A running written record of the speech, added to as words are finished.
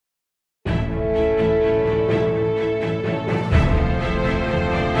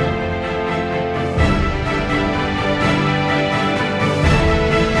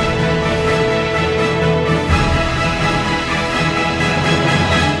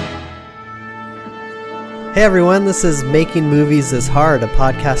Hey everyone, this is Making Movies is Hard, a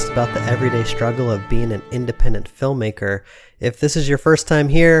podcast about the everyday struggle of being an independent filmmaker. If this is your first time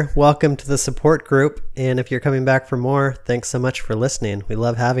here, welcome to the support group, and if you're coming back for more, thanks so much for listening. We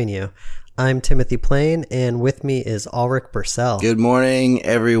love having you. I'm Timothy Plain, and with me is Ulrich Bursell. Good morning,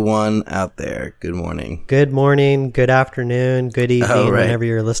 everyone out there. Good morning. Good morning, good afternoon, good evening, whenever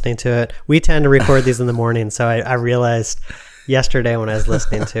you're listening to it. We tend to record these in the morning, so I realized yesterday when I was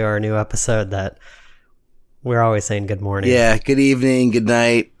listening to our new episode that we're always saying good morning. Yeah, good evening, good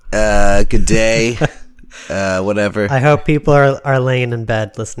night, good day, whatever. I hope people are laying in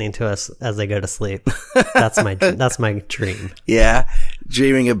bed listening to us as they go to sleep. That's my dream. Yeah,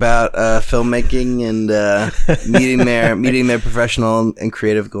 dreaming about filmmaking and meeting their professional and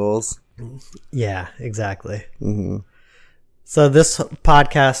creative goals. Yeah, exactly. Mm-hmm. So this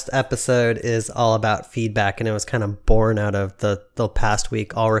podcast episode is all about feedback, and it was kind of born out of the past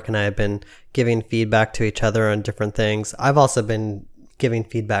week. Ulrich and I have been giving feedback to each other on different things. I've also been giving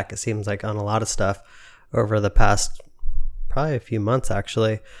feedback, it seems like, on a lot of stuff over the past probably a few months,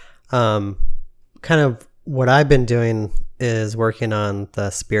 actually. Kind of what I've been doing is working on the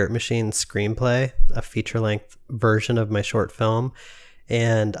Spirit Machine screenplay, a feature-length version of my short film.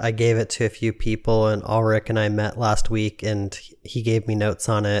 And I gave it to a few people, and Ulrich and I met last week, and he gave me notes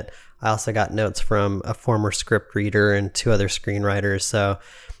on it. I also got notes from a former script reader and two other screenwriters. So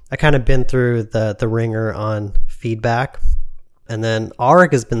I kind of been through the ringer on feedback. And then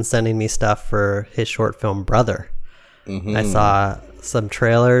Ulrich has been sending me stuff for his short film Brother. Mm-hmm. I saw some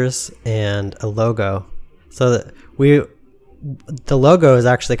trailers and a logo. So the logo is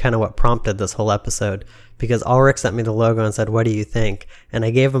actually kind of what prompted this whole episode, because Ulrich sent me the logo and said, "What do you think?" And I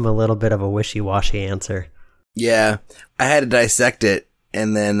gave him a little bit of a wishy-washy answer. Yeah, I had to dissect it,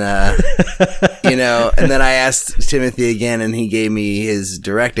 and then, and then I asked Timothy again, and he gave me his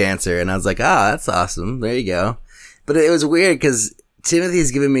direct answer, and I was like, that's awesome. There you go. But it was weird, because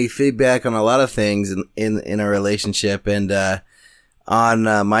Timothy's given me feedback on a lot of things in our relationship, and on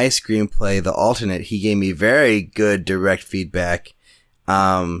my screenplay, The Alternate, he gave me very good direct feedback.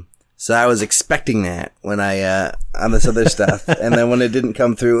 So I was expecting that when I on this other stuff, and then when it didn't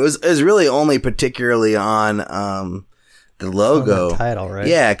come through, it was really only particularly on the logo, the title, right?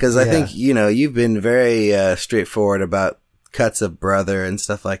 Yeah, because I think you've been very straightforward about cuts of Brother and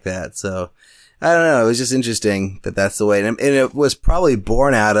stuff like that. So I don't know, it was just interesting that that's the way, and it was probably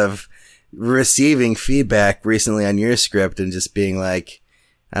born out of receiving feedback recently on your script and just being like,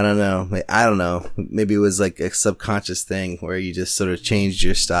 I don't know. Maybe it was like a subconscious thing where you just sort of changed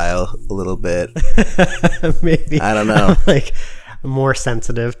your style a little bit. Maybe. I don't know. Like more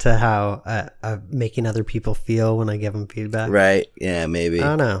sensitive to how I'm making other people feel when I give them feedback. Right. Yeah, maybe. I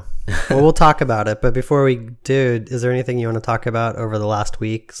don't know. Well, we'll talk about it. But before we do, is there anything you want to talk about over the last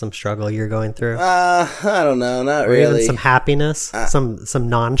week? Some struggle you're going through? I don't know. Not or really. Even some happiness? Some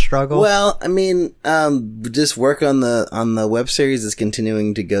non-struggle? Well, I mean, just work on the web series is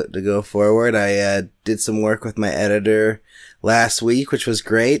continuing to go forward. I did some work with my editor last week, which was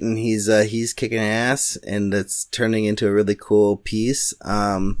great, and he's kicking ass, and it's turning into a really cool piece.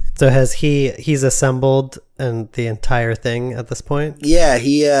 So has he's assembled and the entire thing at this point? Yeah,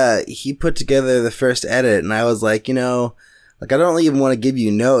 he put together the first edit, and I was like, I don't even want to give you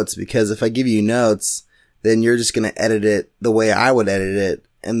notes, because if I give you notes, then you're just gonna edit it the way I would edit it,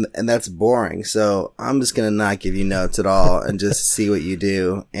 and that's boring. So I'm just gonna not give you notes at all and just see what you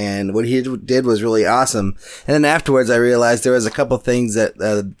do. And what he did was really awesome. And then afterwards, I realized there was a couple things that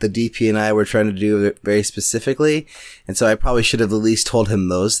the DP and I were trying to do very specifically, and so I probably should have at least told him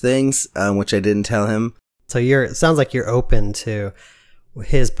those things, which I didn't tell him. So it sounds like you're open to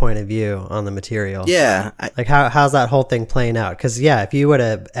his point of view on the material. Yeah. Like how's that whole thing playing out? Because yeah, if you would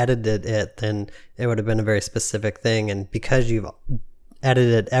have edited it, then it would have been a very specific thing. And because you've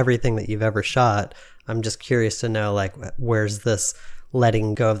edited everything that you've ever shot, I'm just curious to know, like, where's this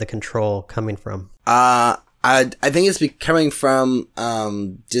letting go of the control coming from? I think it's coming from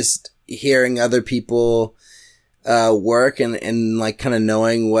just hearing other people work and like kind of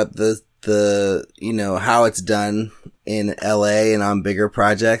knowing what the how it's done in LA and on bigger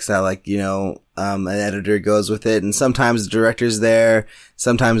projects, how an editor goes with it. And sometimes the director's there,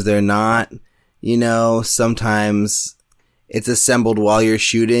 sometimes they're not, sometimes it's assembled while you're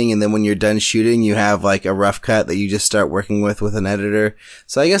shooting. And then when you're done shooting, you have like a rough cut that you just start working with an editor.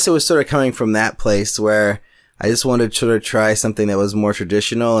 So I guess it was sort of coming from that place where I just wanted to sort of try something that was more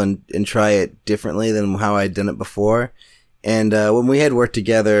traditional and try it differently than how I'd done it before. And when we had worked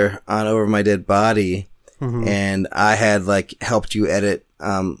together on Over My Dead Body, mm-hmm. and I had like helped you edit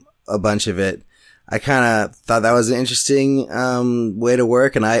a bunch of it, I kind of thought that was an interesting way to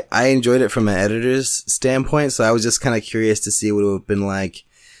work, and I enjoyed it from an editor's standpoint. So I was just kind of curious to see what it would have been like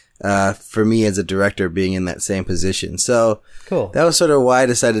for me as a director being in that same position. So cool. That was sort of why I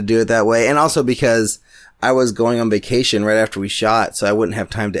decided to do it that way, and also because I was going on vacation right after we shot, so I wouldn't have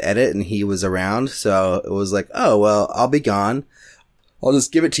time to edit, and he was around. So it was like, oh well, I'll be gone. I'll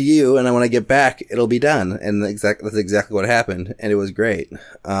just give it to you, and then when I get back, it'll be done. And that's exactly what happened, and it was great.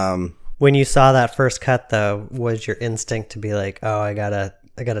 When you saw that first cut, though, was your instinct to be like, "Oh, I gotta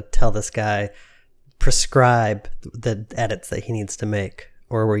tell this guy, prescribe the edits that he needs to make,"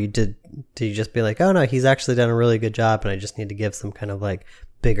 or did you just be like, "Oh no, he's actually done a really good job, and I just need to give some kind of like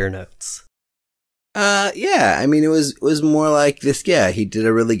bigger notes"? Yeah, I mean, it was more like this. Yeah, he did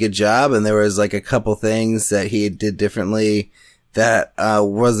a really good job, and there was like a couple things that he did differently that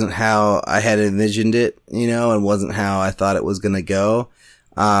wasn't how I had envisioned it, and wasn't how I thought it was gonna go.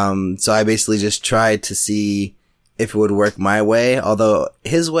 So I basically just tried to see if it would work my way, although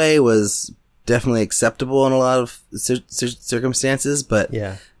his way was definitely acceptable in a lot of circumstances, but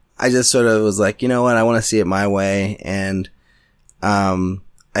yeah, I just sort of was like, you know what, I want to see it my way, and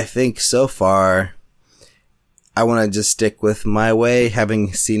I think so far I want to just stick with my way,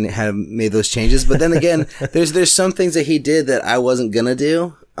 having made those changes. But then again, there's some things that he did that I wasn't gonna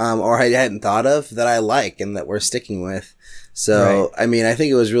do, or I hadn't thought of that I like and that we're sticking with. So, right. I mean, I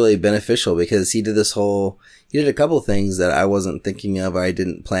think it was really beneficial because he did a couple of things that I wasn't thinking of or I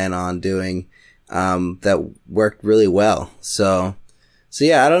didn't plan on doing, that worked really well. So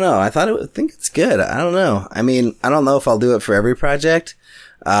yeah, I don't know. I think it's good. I don't know. I mean, I don't know if I'll do it for every project.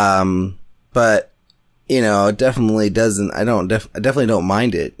 But it definitely doesn't, I definitely don't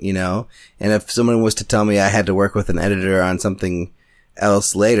mind it, and if someone was to tell me I had to work with an editor on something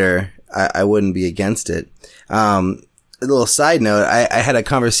else later, I wouldn't be against it. A little side note, I had a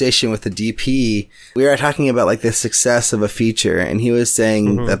conversation with the DP. We were talking about like the success of a feature, and he was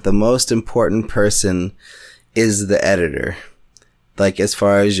saying that the most important person is the editor. Like as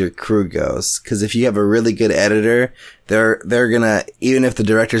far as your crew goes, because if you have a really good editor, they're gonna, even if the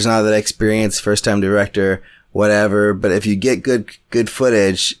director's not that experienced, first time director, whatever, but if you get good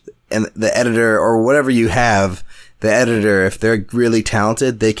footage and the editor or whatever you have, the editor, if they're really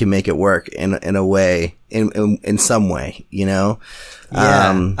talented, they can make it work in a way, in some way, Yeah.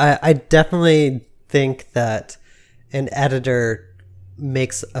 I definitely think that an editor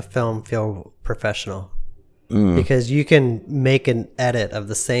makes a film feel professional. Because you can make an edit of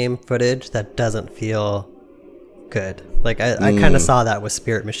the same footage that doesn't feel good. Like I kind of saw that with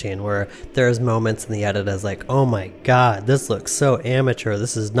Spirit Machine, where there's moments in the edit as like, oh my god, this looks so amateur.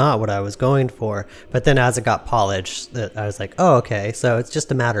 This is not what I was going for. But then as it got polished, I was like, oh okay. So it's just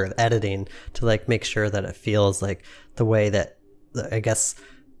a matter of editing to like make sure that it feels like the way that I guess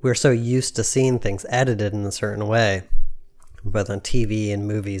we're so used to seeing things edited in a certain way, both on TV and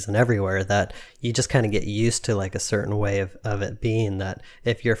movies and everywhere, that you just kind of get used to like a certain way of it being, that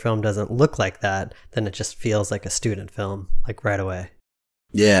if your film doesn't look like that, then it just feels like a student film, like right away.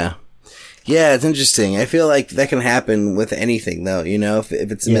 Yeah. Yeah, it's interesting. I feel like that can happen with anything though, if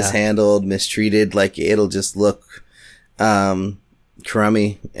it's mishandled, mistreated, like it'll just look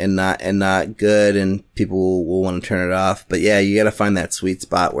crummy and not good, and people will want to turn it off. But yeah, you got to find that sweet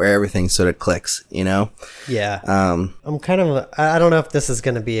spot where everything sort of clicks, Yeah. I'm kind of, I don't know if this is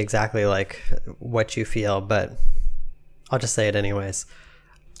going to be exactly like what you feel, but I'll just say it anyways.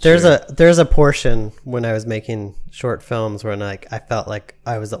 There's a portion when I was making short films when I felt like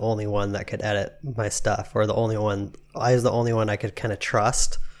I was the only one that could edit my stuff, or I was the only one I could kind of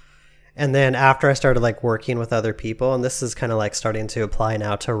trust. And then after I started like working with other people, and this is kind of like starting to apply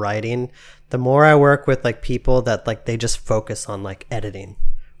now to writing, the more I work with like people that like they just focus on like editing,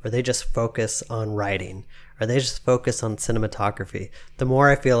 or they just focus on writing, or they just focus on cinematography, the more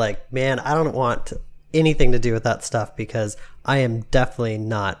I feel like, man, I don't want anything to do with that stuff, because I am definitely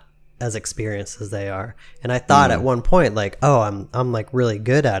not as experienced as they are. And I thought at one point like, oh, I'm like really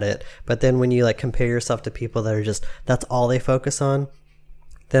good at it. But then when you like compare yourself to people that are just, that's all they focus on,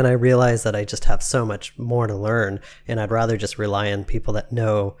 then I realized that I just have so much more to learn, and I'd rather just rely on people that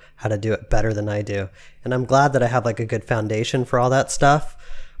know how to do it better than I do. And I'm glad that I have like a good foundation for all that stuff,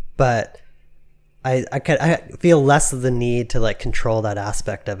 but I feel less of the need to like control that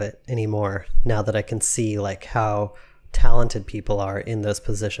aspect of it anymore, now that I can see like how talented people are in those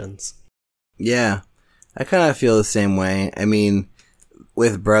positions. Yeah, I kind of feel the same way. I mean,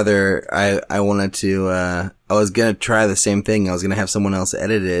 with Brother, I wanted to, I was going to try the same thing. I was going to have someone else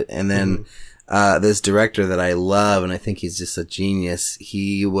edit it. And then, this director that I love, and I think he's just a genius.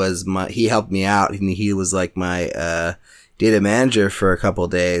 He helped me out, and he was like my, data manager for a couple of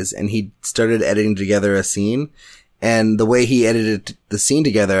days, and he started editing together a scene. And the way he edited the scene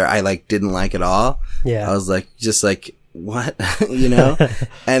together, I like didn't like at all. Yeah. I was like, just like, what? You know?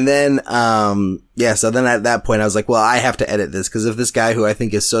 And then, so then at that point I was like, well, I have to edit this, because if this guy who I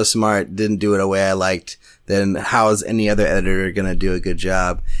think is so smart didn't do it a way I liked, then how is any other editor going to do a good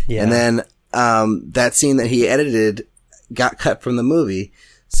job? Yeah. And then, that scene that he edited got cut from the movie.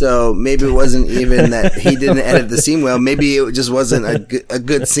 So maybe it wasn't even that he didn't edit the scene well. Maybe it just wasn't a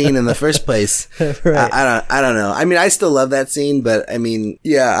good scene in the first place. Right. I don't know. I mean, I still love that scene, but I mean,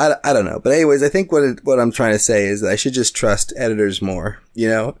 yeah, I don't know. But anyways, I think what I'm trying to say is that I should just trust editors more, you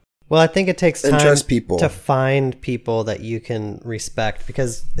know? Well, I think it takes time trust people to find people that you can respect,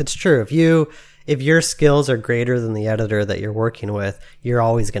 because it's true. If your skills are greater than the editor that you're working with, you're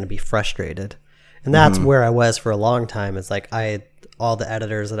always going to be frustrated. And that's where I was for a long time. It's like all the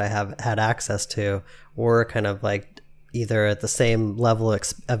editors that I have had access to were kind of like either at the same level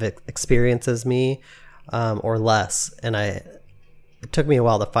of experience as me, or less. And it took me a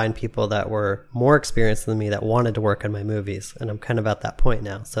while to find people that were more experienced than me that wanted to work on my movies. And I'm kind of at that point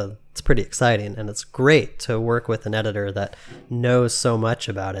now. So it's pretty exciting. And it's great to work with an editor that knows so much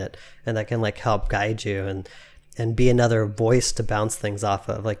about it and that can like help guide you and be another voice to bounce things off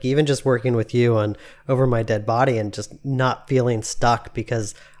of. Like even just working with you on Over My Dead Body and just not feeling stuck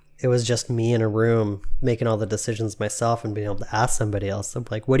because it was just me in a room making all the decisions myself and being able to ask somebody else. I'm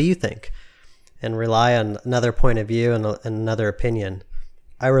like, what do you think? And rely on another point of view and another opinion.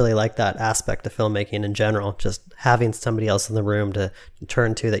 I really like that aspect of filmmaking in general, just having somebody else in the room to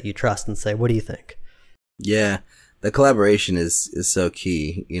turn to that you trust and say, what do you think? Yeah, the collaboration is so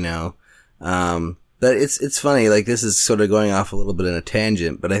key, you know. But it's funny, like this is sort of going off a little bit in a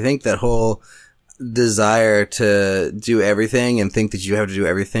tangent, but I think that whole desire to do everything and think that you have to do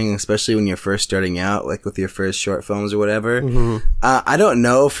everything, especially when you're first starting out, like with your first short films or whatever. I don't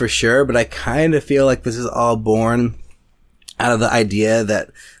know for sure, but I kind of feel like this is all born out of the idea that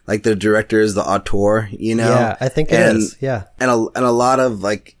like the director is the auteur, you know? Yeah, I think it is. Yeah. And a lot of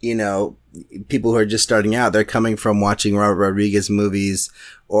like, you know, people who are just starting out, they're coming from watching Robert Rodriguez movies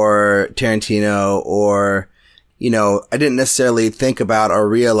or Tarantino, or, you know, I didn't necessarily think about or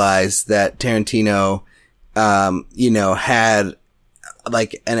realize that Tarantino, you know, had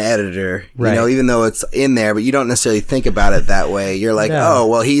like an editor, you know, even though it's in there, but you don't necessarily think about it that way. You're like, oh,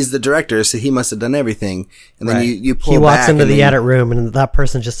 well, he's the director, so he must have done everything. And then you pull back. He walks into the edit room and that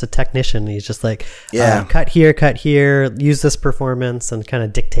person's just a technician. He's just like, cut here, use this performance, and kind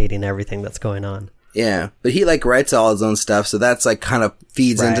of dictating everything that's going on. Yeah, but he like writes all his own stuff, so that's like kind of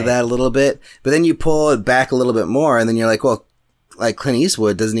feeds into that a little bit. But then you pull it back a little bit more, and then you're like, well, like Clint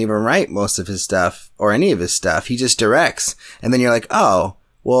Eastwood doesn't even write most of his stuff or any of his stuff. He just directs. And then you're like, oh,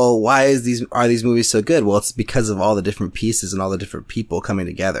 well, why are these movies so good? Well, it's because of all the different pieces and all the different people coming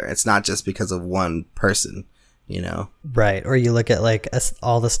together. It's not just because of one person, you know? Right. Or you look at like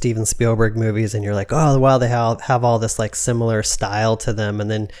all the Steven Spielberg movies and you're like, oh, wow, they have all this like similar style to them.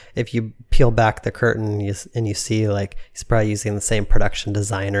 And then if you peel back the curtain and you see like he's probably using the same production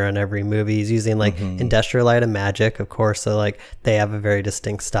designer on every movie. He's using like Industrial Light and Magic, of course. So like they have a very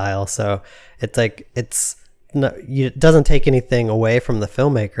distinct style. So it's like, it doesn't take anything away from the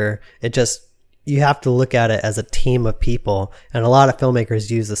filmmaker. It just, you have to look at it as a team of people, and a lot of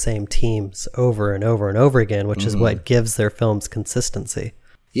filmmakers use the same teams over and over and over again, which is what gives their films consistency.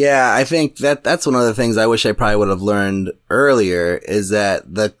 Yeah, I think that's one of the things I wish I probably would have learned earlier, is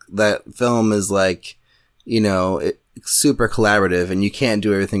that that film is like, you know, it's super collaborative and you can't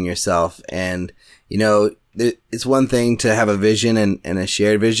do everything yourself. And, you know, it's one thing to have a vision and a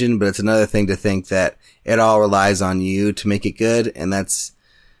shared vision, but it's another thing to think that it all relies on you to make it good. And that's,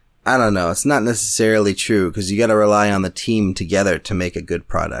 I don't know, it's not necessarily true, because you got to rely on the team together to make a good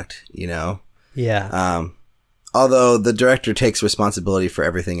product, you know? Yeah. Although the director takes responsibility for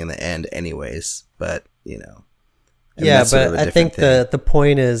everything in the end anyways, but, you know. Yeah, but I think the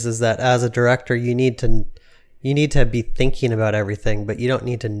point is that as a director, you need to be thinking about everything, but you don't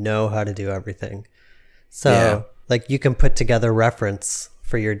need to know how to do everything. So like you can put together reference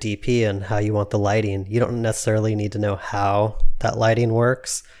for your DP and how you want the lighting. You don't necessarily need to know how that lighting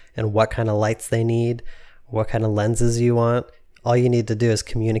works and what kind of lights they need, what kind of lenses you want. All you need to do is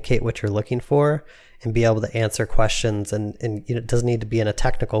communicate what you're looking for and be able to answer questions. And it doesn't need to be in a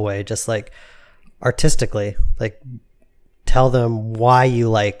technical way, just like artistically, like tell them why you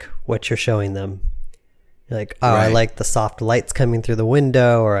like what you're showing them. You're like, oh, right. I like the soft lights coming through the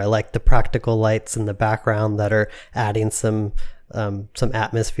window, or I like the practical lights in the background that are adding some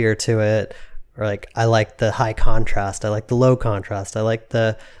atmosphere to it. Or like, I like the high contrast. I like the low contrast. I like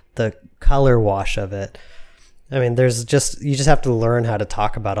the color wash of it. I mean, you just have to learn how to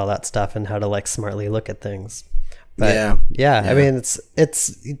talk about all that stuff and how to like smartly look at things. But yeah. I mean,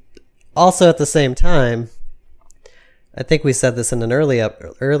 it's also at the same time, I think we said this in an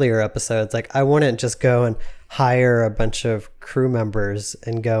earlier episode. It's like, I wouldn't just go and hire a bunch of crew members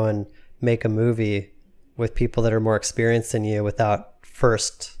and go and make a movie with people that are more experienced than you without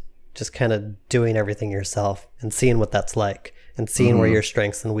first just kind of doing everything yourself and seeing what that's like and seeing where your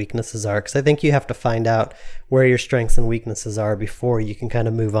strengths and weaknesses are. Because I think you have to find out where your strengths and weaknesses are before you can kind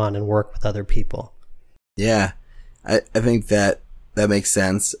of move on and work with other people. Yeah, I think that makes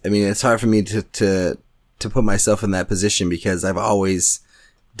sense. I mean, it's hard for me to put myself in that position because I've always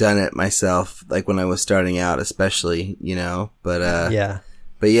done it myself, like when I was starting out, especially, you know, but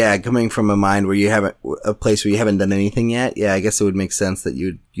yeah, coming from a mind where a place where you haven't done anything yet. Yeah, I guess it would make sense that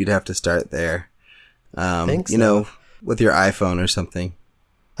you'd have to start there. Think so. You know, with your iPhone or something.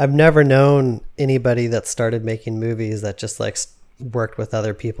 I've never known anybody that started making movies that just like worked with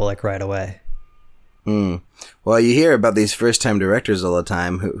other people like right away. Well, you hear about these first-time directors all the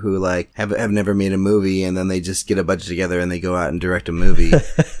time who like have never made a movie, and then they just get a budget together and they go out and direct a movie.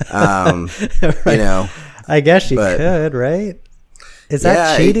 Right. You know, I guess you could, right? Is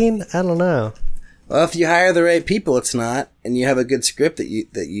that cheating? I don't know. Well, if you hire the right people, it's not, and you have a good script that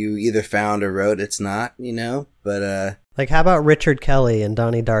you either found or wrote, it's not, you know. But like, how about Richard Kelly and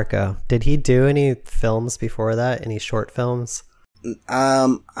Donnie Darko? Did he do any films before that? Any short films?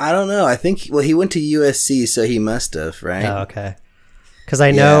 I don't know. I think, he went to USC, so he must have, right? Oh, okay. Because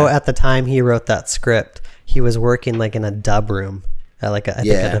I know at the time he wrote that script, he was working like in a dub room at like I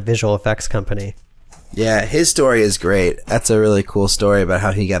think at a visual effects company. Yeah, his story is great. That's a really cool story about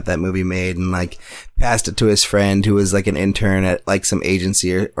how he got that movie made and like passed it to his friend who was like an intern at like some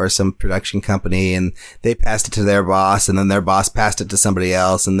agency or some production company, and they passed it to their boss, and then their boss passed it to somebody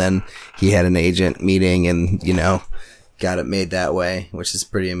else, and then he had an agent meeting and, you know, got it made that way, which is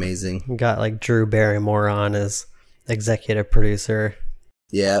pretty amazing. Got like Drew Barrymore on as executive producer.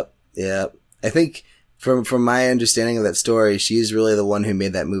 Yep. I think from my understanding of that story, she's really the one who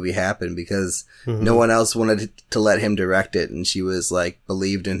made that movie happen because no one else wanted to let him direct it, and she was like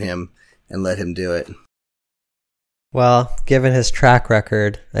believed in him and let him do it. Well, given his track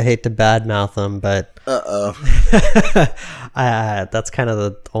record, I hate to badmouth him, but that's kind of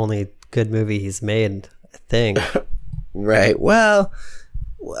the only good movie he's made, I think. Right. Well,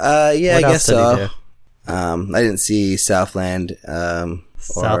 yeah, I guess so. I didn't see Southland.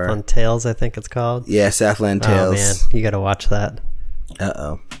 Southland Tales, I think it's called. Yeah, Southland Tales. Oh man, you got to watch that.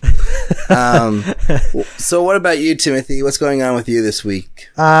 So, what about you, Timothy? What's going on with you this week?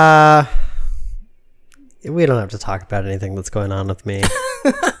 We don't have to talk about anything that's going on with me.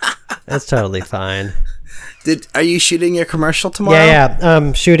 It's totally fine. Are you shooting your commercial tomorrow?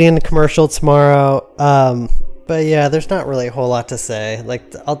 Yeah. Shooting the commercial tomorrow. But yeah, there's not really a whole lot to say.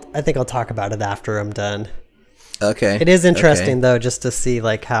 Like, I think I'll talk about it after I'm done. Okay. It is interesting though, just to see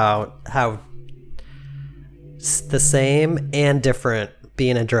like how the same and different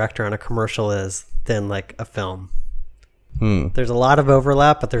being a director on a commercial is than like a film. There's a lot of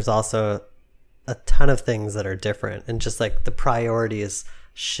overlap, but there's also a ton of things that are different, and just like the priorities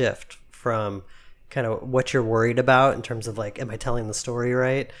shift from kind of what you're worried about in terms of like, am I telling the story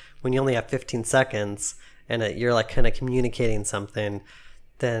right? When you only have 15 seconds and you're like kind of communicating something,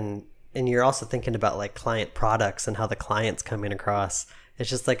 then, and you're also thinking about like client products and how the client's coming across. It's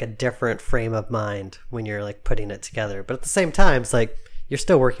just like a different frame of mind when you're like putting it together. But at the same time, it's like you're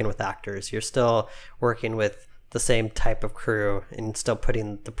still working with actors. You're still working with the same type of crew and still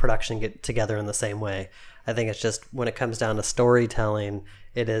putting the production together in the same way. I think it's just when it comes down to storytelling,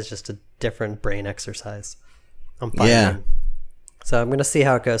 it is just a different brain exercise. I'm finding. Yeah. So I'm going to see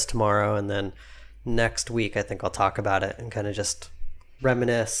how it goes tomorrow, and then next week I think I'll talk about it and kind of just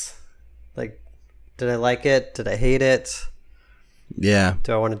reminisce. Like, did I like it? Did I hate it? Yeah.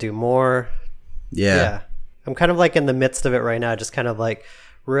 Do I want to do more? Yeah. I'm kind of like in the midst of it right now, just kind of like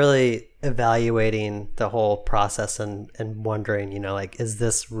really evaluating the whole process and wondering, you know, like, is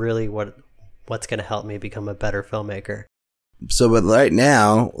this really what's going to help me become a better filmmaker? So, but right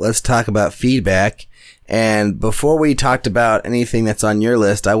now, let's talk about feedback. And before we talked about anything that's on your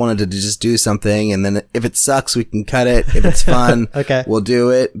list, I wanted to just do something, and then if it sucks, we can cut it. If it's fun, okay, we'll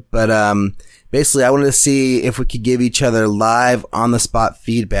do it. But basically, I wanted to see if we could give each other live on the spot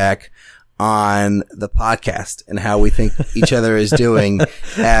feedback on the podcast and how we think each other is doing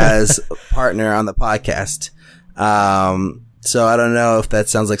as a partner on the podcast. So I don't know if that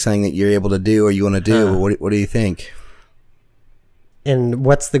sounds like something that you're able to do or you want to do. What do you think? And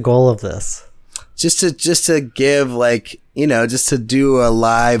what's the goal of this? just to give like, you know, just to do a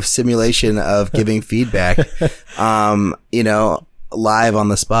live simulation of giving feedback, you know, live on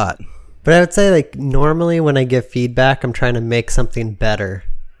the spot. But I would say like normally when I give feedback, I'm trying to make something better.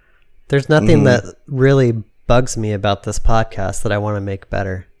 There's nothing that really bugs me about this podcast that I want to make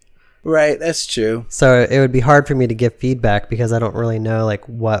better. Right. That's true. So it would be hard for me to give feedback because I don't really know like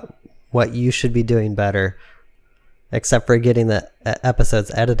what you should be doing better, except for getting the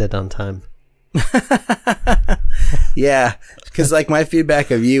episodes edited on time. Yeah, because like my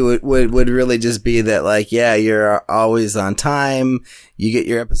feedback of you would really just be that like, yeah, you're always on time. You get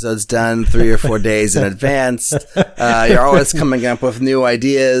your episodes done 3 or 4 days in advance. You're always coming up with new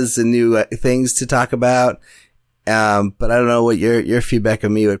ideas and new things to talk about. But I don't know what your feedback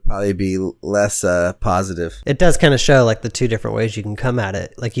of me would probably be less positive. It does kind of show like the two different ways you can come at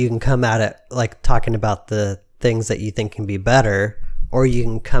it. Like you can come at it like talking about the things that you think can be better, or you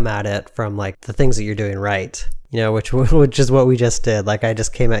can come at it from like the things that you're doing right, you know, which is what we just did. Like I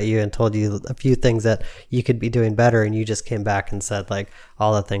just came at you and told you a few things that you could be doing better, and you just came back and said like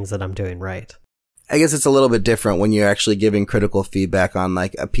all the things that I'm doing right. I guess it's a little bit different when you're actually giving critical feedback on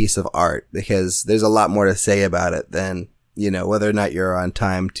like a piece of art, because there's a lot more to say about it than, you know, whether or not you're on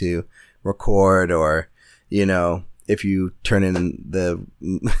time to record, or, you know, if you turn in the,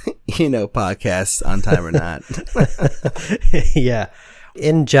 you know, podcasts on time or not. Yeah.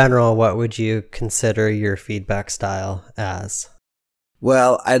 In general, what would you consider your feedback style as?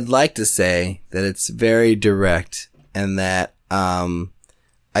 Well, I'd like to say that it's very direct, and that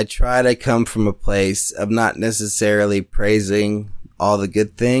I try to come from a place of not necessarily praising all the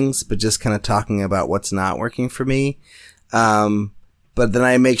good things, but just kind of talking about what's not working for me. But then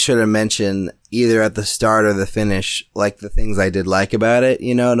I make sure to mention either at the start or the finish, like the things I did like about it,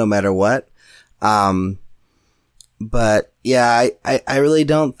 you know, no matter what. But yeah, I really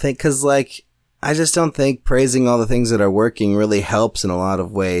don't think, cause like, I just don't think praising all the things that are working really helps in a lot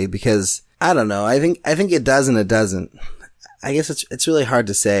of ways, because I don't know. I think it does and it doesn't. I guess it's really hard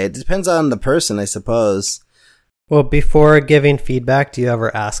to say. It depends on the person, I suppose. Well, before giving feedback, do you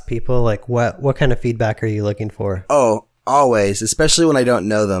ever ask people like what kind of feedback are you looking for? Oh, always, especially when I don't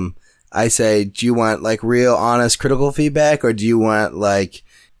know them. I say, do you want like real, honest, critical feedback, or do you want like,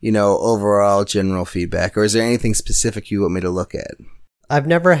 you know, overall general feedback, or is there anything specific you want me to look at? I've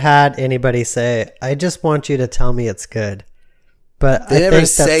never had anybody say, I just want you to tell me it's good. But They I never think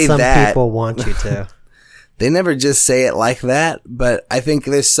say that some that. people want you to. They never just say it like that, but I think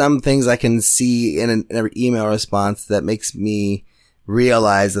there's some things I can see in an email response that makes me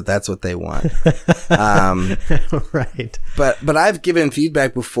realize that that's what they want. Right. But I've given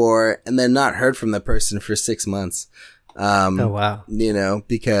feedback before and then not heard from the person for 6 months. Oh, wow. You know,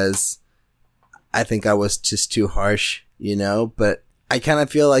 because I think I was just too harsh, you know, but I kind of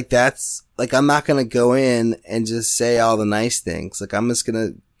feel like that's like, I'm not going to go in and just say all the nice things. Like, I'm just going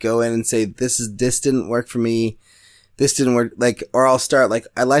to go in and say, this didn't work for me. This didn't work. Like, or I'll start like,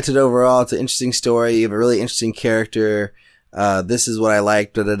 I liked it overall. It's an interesting story. You have a really interesting character. This is what I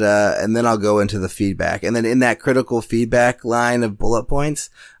liked, and then I'll go into the feedback. And then in that critical feedback line of bullet points,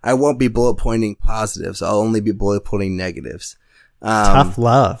 I won't be bullet pointing positives. I'll only be bullet pointing negatives. Tough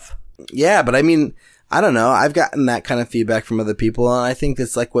love. Yeah, but I mean, I don't know. I've gotten that kind of feedback from other people, and I think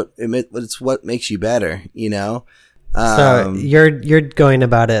that's like it's what makes you better, you know? So you're going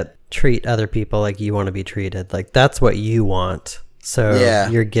about it, treat other people like you want to be treated. Like that's what you want. So yeah.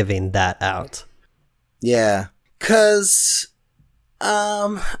 You're giving that out. Yeah. 'Cause,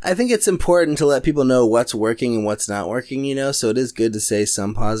 I think it's important to let people know what's working and what's not working, you know? So it is good to say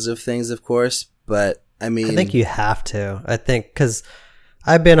some positive things, of course, but I mean, I think you have to. I think, 'cause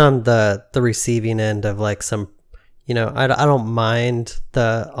I've been on the receiving end of like some, you know, I don't mind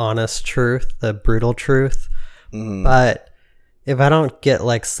the honest truth, the brutal truth, but if I don't get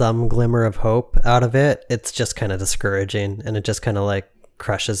like some glimmer of hope out of it, it's just kind of discouraging, and it just kind of like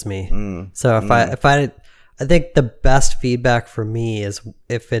crushes me. So I think the best feedback for me is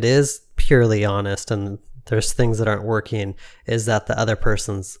if it is purely honest and there's things that aren't working, is that the other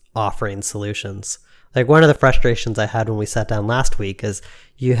person's offering solutions. Like one of the frustrations I had when we sat down last week is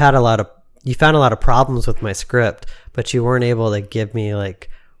you found a lot of problems with my script, but you weren't able to give me like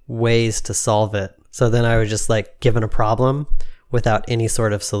ways to solve it. So then I was just like given a problem without any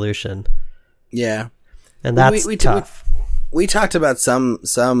sort of solution. Yeah. And that's tough. We talked about some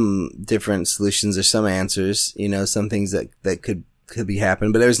different solutions or some answers, you know, some things that could be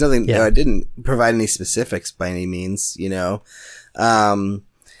happening, but there was nothing, I didn't provide any specifics by any means, you know.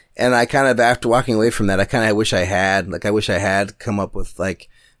 And I kind of, after walking away from that, I kind of wish I had come up with like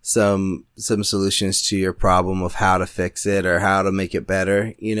some solutions to your problem of how to fix it or how to make it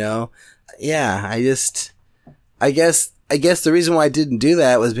better, you know. yeah, I guess the reason why I didn't do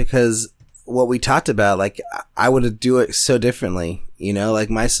that was because what we talked about, like, I would do it so differently, you know, like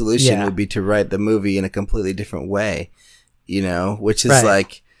my solution would be to write the movie in a completely different way, you know, which is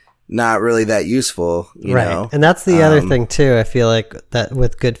like not really that useful, you know? And that's the other thing too. I feel like that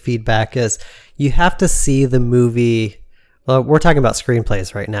with good feedback is you have to see the movie. Well, we're talking about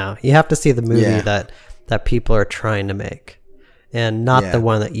screenplays right now. You have to see the movie that people are trying to make and not the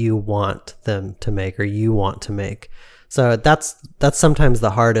one that you want them to make or you want to make. So that's sometimes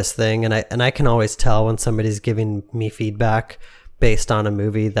the hardest thing, and I can always tell when somebody's giving me feedback based on a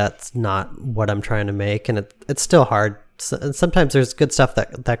movie that's not what I'm trying to make, and it's still hard. And sometimes there's good stuff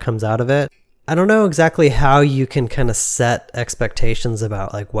that comes out of it. I don't know exactly how you can kind of set expectations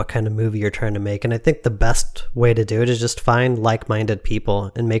about like what kind of movie you're trying to make, and I think the best way to do it is just find like-minded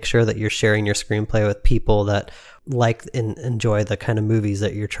people and make sure that you're sharing your screenplay with people that like and enjoy the kind of movies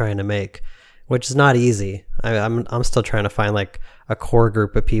that you're trying to make, which is not easy. I'm still trying to find like a core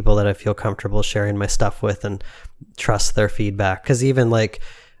group of people that I feel comfortable sharing my stuff with and trust their feedback. Because even like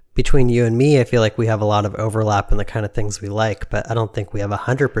between you and me, I feel like we have a lot of overlap in the kind of things we like, but I don't think we have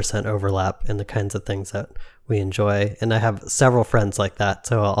 100% overlap in the kinds of things that we enjoy. And I have several friends like that,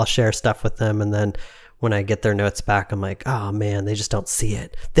 so I'll share stuff with them, and then when I get their notes back, I'm like, oh man, they just don't see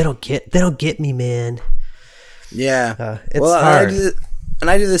it. They don't get me, man. Yeah, it's hard.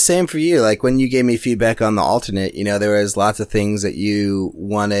 I do the same for you. Like when you gave me feedback on the alternate, you know, there was lots of things that you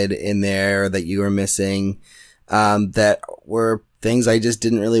wanted in there that you were missing, that were things I just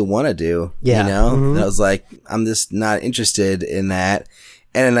didn't really want to do. Yeah. You know, and I was like, I'm just not interested in that.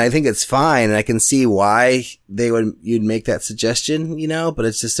 And I think it's fine. And I can see why you'd make that suggestion, you know, but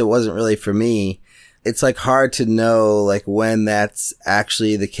it's just, it wasn't really for me. It's like hard to know like when that's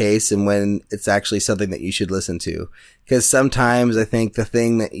actually the case and when it's actually something that you should listen to. Cause sometimes I think the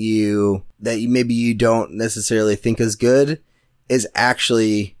thing that maybe you don't necessarily think is good is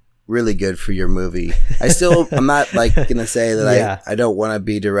actually really good for your movie. I'm not like gonna say that I don't want to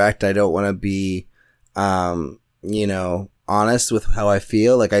be direct. I don't want to be, you know, honest with how I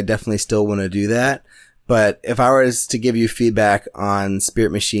feel. Like I definitely still want to do that. But if I was to give you feedback on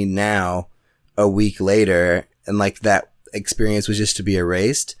Spirit Machine now, a week later, and like that experience was just to be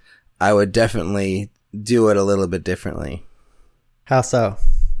erased, I would definitely do it a little bit differently. How so?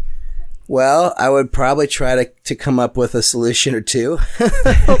 Well, I would probably try to come up with a solution or two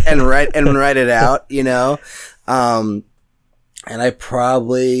and write it out, you know. And I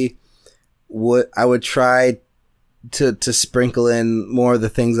probably would try to sprinkle in more of the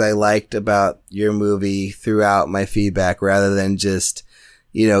things I liked about your movie throughout my feedback rather than just,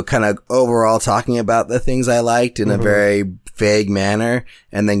 you know, kind of overall talking about the things I liked in a very vague manner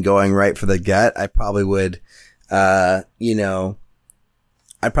and then going right for the gut. I probably would, you know,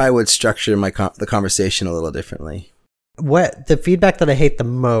 structure the conversation a little differently. What the feedback that I hate the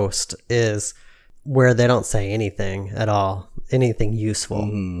most is where they don't say anything at all, anything useful.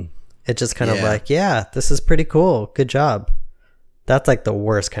 Mm-hmm. It's just kind of like, yeah, this is pretty cool. Good job. That's like the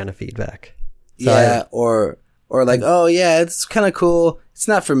worst kind of feedback. So or like, oh yeah, it's kind of cool. It's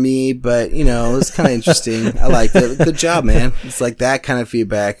not for me, but you know, it's kind of interesting. I liked it. Good job, man. It's like that kind of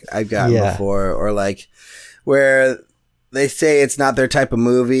feedback I've gotten before, or like where they say it's not their type of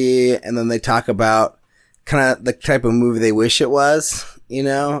movie, and then they talk about kind of the type of movie they wish it was, you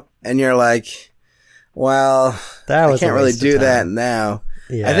know, and you're like, well, I can't really do that now.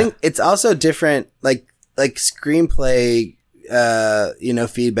 Yeah. I think it's also different, like screenplay, you know,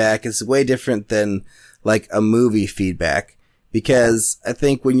 feedback is way different than like a movie feedback, because I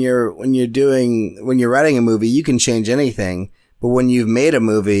think when you're writing a movie, you can change anything, but when you've made a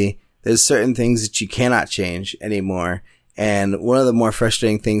movie, there's certain things that you cannot change anymore. And one of the more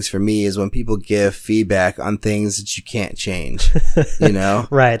frustrating things for me is when people give feedback on things that you can't change, you know?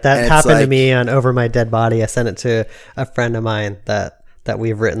 Right. That happened to me on Over My Dead Body. I sent it to a friend of mine that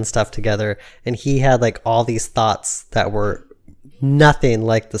we've written stuff together, and he had like all these thoughts that were nothing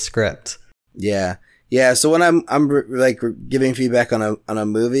like the script. Yeah. Yeah. So when I'm like giving feedback on a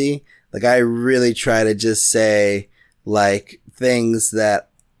movie, like I really try to just say like things that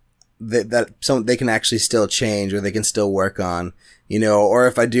they can actually still change or they can still work on, you know, or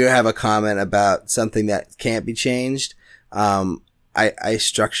if I do have a comment about something that can't be changed, I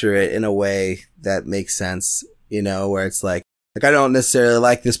structure it in a way that makes sense, you know, where it's like I don't necessarily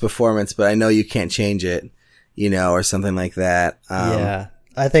like this performance, but I know you can't change it, you know, or something like that. Yeah.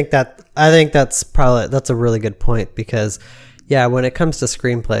 I think that's a really good point, because yeah, when it comes to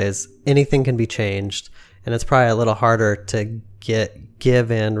screenplays, anything can be changed, and it's probably a little harder to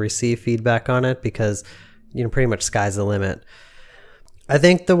give and receive feedback on it because, you know, pretty much sky's the limit. I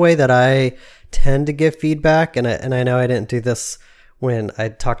think the way that I tend to give feedback, and I know I didn't do this when I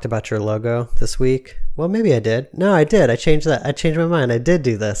talked about your logo this week. Well, maybe I did. No, I did. I changed that. I changed my mind. I did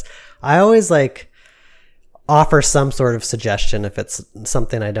do this. I always like offer some sort of suggestion if it's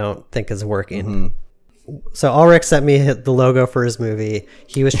something I don't think is working. Mm-hmm. So Ulrich sent me the logo for his movie.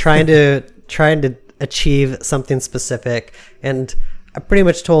 He was trying to achieve something specific, and I pretty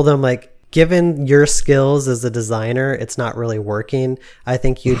much told him, like, given your skills as a designer, it's not really working. I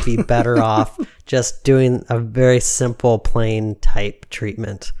think you'd be better off just doing a very simple, plain type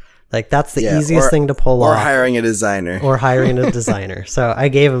treatment. Like, that's the easiest thing to pull off. Or hiring a designer. So I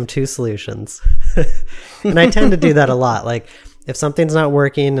gave him 2 solutions. And I tend to do that a lot. Like, if something's not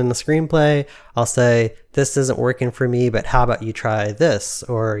working in the screenplay, I'll say, this isn't working for me, but how about you try this?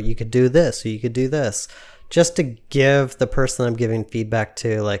 Or you could do this, or you could do this. Just to give the person I'm giving feedback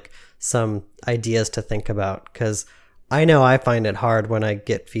to, like, some ideas to think about. Because I know I find it hard when I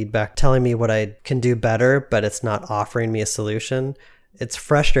get feedback telling me what I can do better, but it's not offering me a solution. It's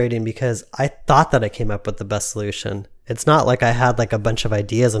frustrating because I thought that I came up with the best solution. It's not like I had like a bunch of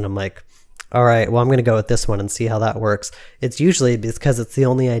ideas and I'm like, all right, well, I'm going to go with this one and see how that works. It's usually because it's the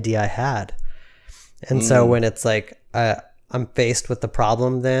only idea I had. And so when it's like, I'm faced with the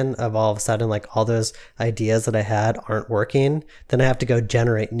problem then of all of a sudden, like, all those ideas that I had aren't working, then I have to go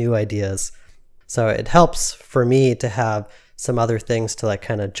generate new ideas. So it helps for me to have some other things to like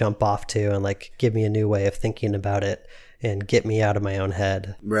kind of jump off to and like give me a new way of thinking about it and get me out of my own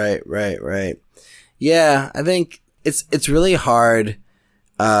head. Right. Yeah, I think it's really hard,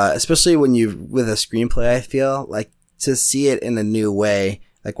 especially when with a screenplay, I feel like, to see it in a new way.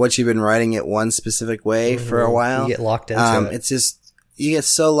 Like, once you've been writing it one specific way for a while, you get locked into it. It's just, you get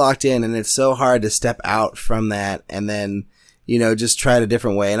so locked in, and it's so hard to step out from that and then, just try it a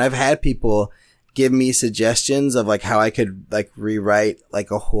different way. And I've had people give me suggestions of like how I could like rewrite like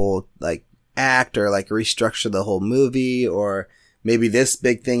a whole like act, or like restructure the whole movie, or maybe this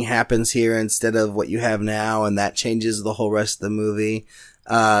big thing happens here instead of what you have now, and that changes the whole rest of the movie.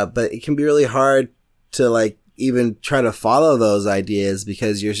 But it can be really hard to like even try to follow those ideas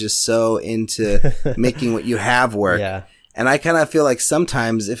because you're just so into making what you have work. Yeah. And I kind of feel like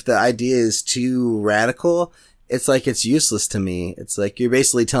sometimes if the idea is too radical, it's like it's useless to me. It's like you're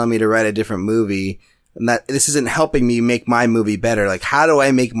basically telling me to write a different movie, and that this isn't helping me make my movie better. Like, how do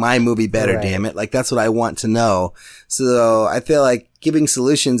I make my movie better, Right. damn it? Like, that's what I want to know. So I feel like giving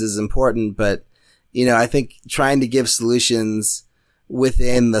solutions is important, but, I think trying to give solutions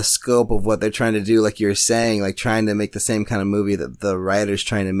within the scope of what they're trying to do, like you're saying, like trying to make the same kind of movie that the writer's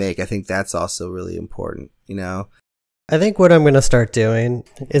trying to make, I think that's also really important, I think what I'm going to start doing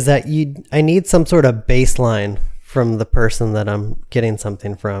is that I need some sort of baseline from the person that I'm getting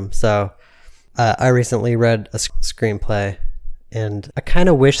something from. So I recently read a screenplay, and I kind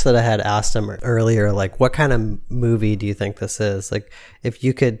of wish that I had asked him earlier, like, what kind of movie do you think this is? Like, if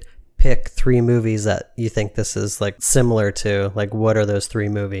you could pick 3 movies that you think this is like similar to, like, what are those 3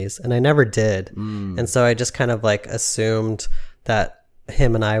 movies? And I never did. And so I just kind of like assumed that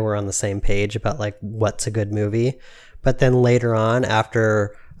him and I were on the same page about like what's a good movie. But then later on,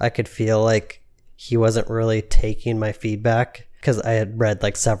 after I could feel like he wasn't really taking my feedback, because I had read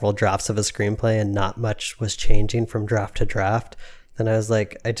like several drafts of a screenplay and not much was changing from draft to draft, then I was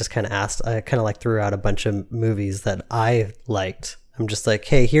like, I kind of like threw out a bunch of movies that I liked. I'm just like,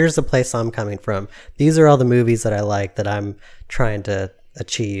 hey, here's the place I'm coming from. These are all the movies that I like that I'm trying to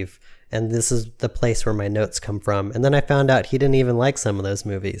achieve. And this is the place where my notes come from. And then I found out he didn't even like some of those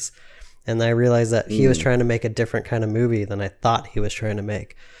movies. And I realized that he was trying to make a different kind of movie than I thought he was trying to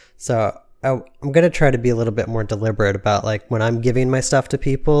make. So I'm going to try to be a little bit more deliberate about like when I'm giving my stuff to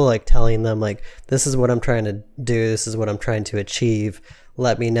people, like telling them like, this is what I'm trying to do. This is what I'm trying to achieve.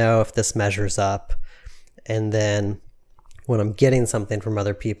 Let me know if this measures up. And then when I'm getting something from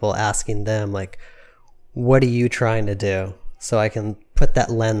other people, asking them like, what are you trying to do? So I can put that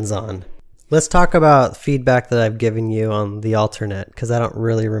lens on. Let's talk about feedback that I've given you on the alternate, because I don't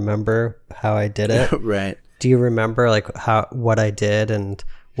really remember how I did it. Right. Do you remember like what I did and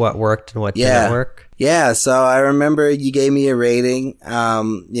what worked and what didn't work? Yeah. So I remember you gave me a rating,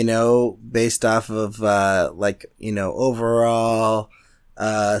 based off of, overall,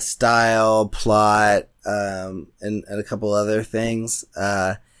 style, plot, and a couple other things.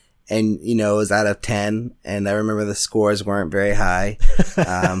 And, it was out of 10. And I remember the scores weren't very high.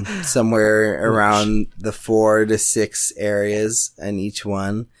 Somewhere around the 4 to 6 areas in each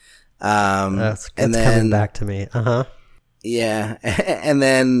one. That's coming back to me. Uh-huh. Yeah. And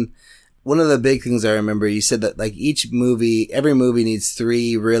then one of the big things I remember, you said that like every movie needs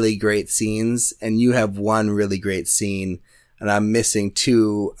 3 really great scenes, and you have 1 really great scene. and I'm missing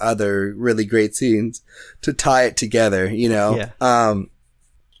two other really great scenes to tie it together, you know? Yeah.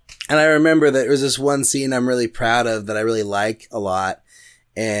 And I remember that there was this one scene I'm really proud of that I really like a lot.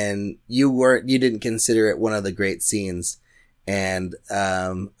 And you didn't consider it one of the great scenes. And,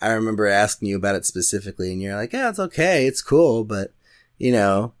 I remember asking you about it specifically, and you're like, yeah, it's okay. It's cool. But,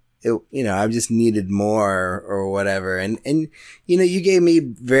 I just needed more or whatever. And, you gave me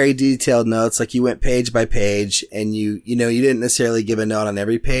very detailed notes. Like you went page by page, and you didn't necessarily give a note on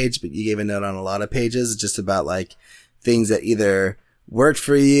every page, but you gave a note on a lot of pages just about like things that either worked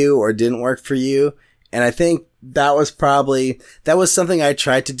for you or didn't work for you. And I think that was something I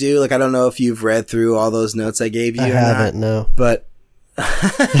tried to do. Like, I don't know if you've read through all those notes I gave you. I haven't, no. But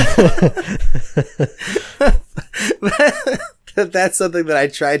that's something that I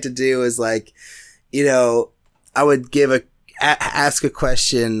tried to do is like, I would ask a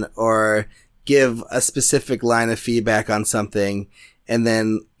question or give a specific line of feedback on something. And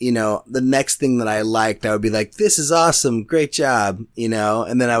then, the next thing that I liked, I would be like, this is awesome. Great job.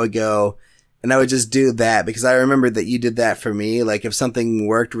 And then I would go and I would just do that because I remembered that you did that for me. Like if something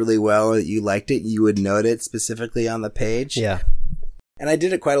worked really well or that you liked it, you would note it specifically on the page. Yeah. And I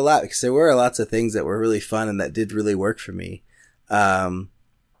did it quite a lot because there were lots of things that were really fun and that did really work for me. But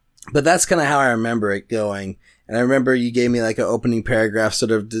that's kind of how I remember it going. And I remember you gave me like an opening paragraph,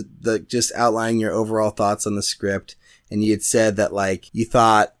 sort of just outlining your overall thoughts on the script. And you had said that like you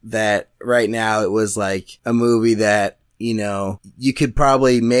thought that right now it was like a movie that, you could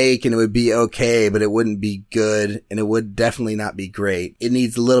probably make and it would be okay, but it wouldn't be good and it would definitely not be great. It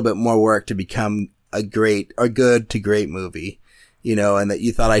needs a little bit more work to become a great or good to great movie, and that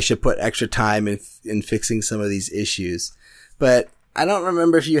you thought I should put extra time in fixing some of these issues. But I don't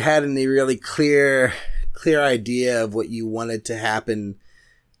remember if you had any really clear idea of what you wanted to happen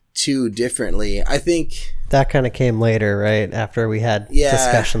too differently. I think that kind of came later, right? After we had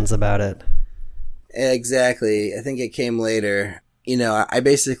discussions about it. Exactly. I think it came later. I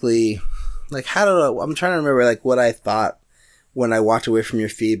basically I'm trying to remember like what I thought when I walked away from your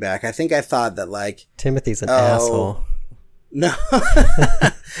feedback. I think I thought that like Timothy's an asshole. No.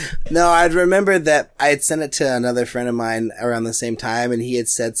 No, I'd remembered that I had sent it to another friend of mine around the same time and he had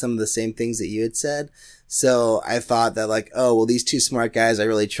said some of the same things that you had said. So I thought that like, oh, well, these two smart guys I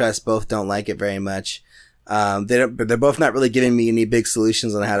really trust both don't like it very much. They're both not really giving me any big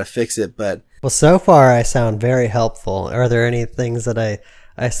solutions on how to fix it, but. Well, so far I sound very helpful. Are there any things that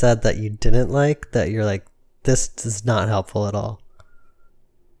I said that you didn't like that you're like, this is not helpful at all?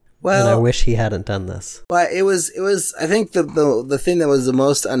 Well, and I wish he hadn't done this. But it was, I think the thing that was the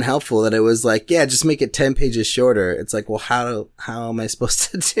most unhelpful that it was like, yeah, just make it 10 pages shorter. It's like, well, how am I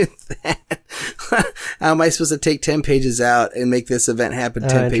supposed to do that? How am I supposed to take 10 pages out and make this event happen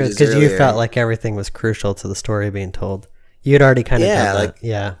 10 pages earlier? Because you felt like everything was crucial to the story being told. You had already kind of done that.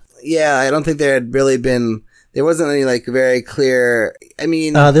 Yeah. Yeah. I don't think there wasn't any like very clear, I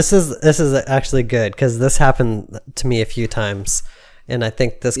mean. This is actually good because this happened to me a few times. And I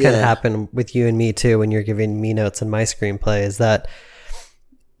think this kind of happened with you and me too when you're giving me notes in my screenplay, is that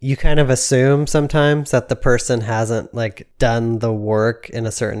you kind of assume sometimes that the person hasn't like done the work in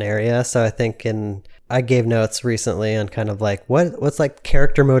a certain area. So I think I gave notes recently on kind of like what's like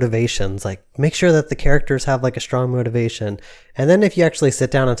character motivations, like make sure that the characters have like a strong motivation. And then if you actually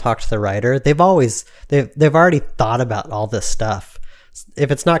sit down and talk to the writer, they've already thought about all this stuff.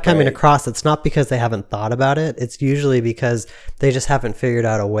 If it's not coming across, it's not because they haven't thought about it. It's usually because they just haven't figured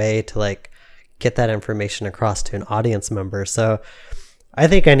out a way to like get that information across to an audience member. So I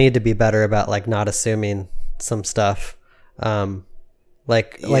think I need to be better about like not assuming some stuff.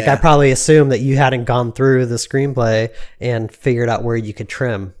 Like I probably assumed that you hadn't gone through the screenplay and figured out where you could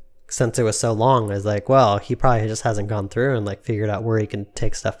trim since it was so long. I was like, well, he probably just hasn't gone through and like figured out where he can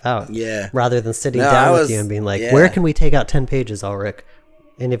take stuff out. Yeah. Rather than sitting down with you and being like, where can we take out 10 pages, Ulrich?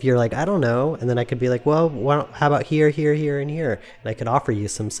 And if you're like, I don't know, and then I could be like, well, how about here, here, here, and here? And I could offer you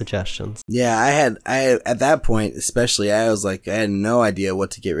some suggestions. Yeah, I at that point, especially, I was like, I had no idea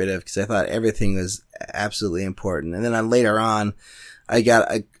what to get rid of because I thought everything was absolutely important. And then later on, I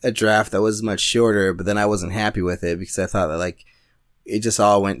got a draft that was much shorter, but then I wasn't happy with it because I thought that like, it just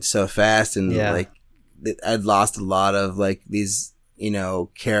all went so fast and like I'd lost a lot of like these,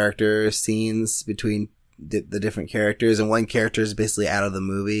 character scenes between the different characters, and one character is basically out of the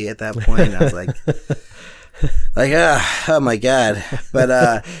movie at that point. And I was like, oh my God. But,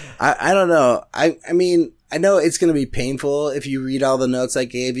 I don't know. I mean, I know it's going to be painful if you read all the notes I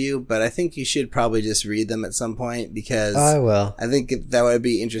gave you, but I think you should probably just read them at some point because I will. I think that would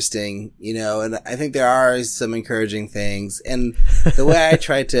be interesting, and I think there are some encouraging things. And the way I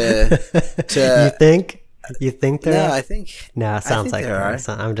try to you think? You think there No, are? I think. No, it sounds like there are.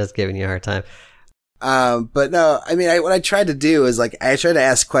 So I'm just giving you a hard time. But no, I mean, what I tried to do is like, I tried to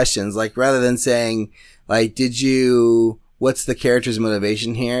ask questions, like rather than saying like, what's the character's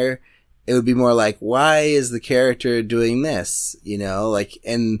motivation here? It would be more like, why is the character doing this? You know, like,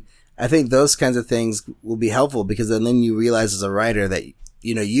 and I think those kinds of things will be helpful because then you realize as a writer that,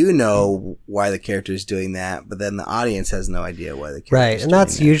 you know why the character is doing that, but then the audience has no idea why the character Right. is And doing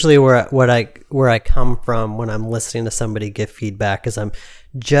that's that. usually where I come from when I'm listening to somebody give feedback is I'm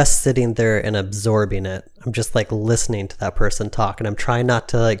just sitting there and absorbing it. I'm just like listening to that person talk, and I'm trying not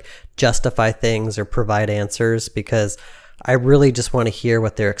to like justify things or provide answers because I really just want to hear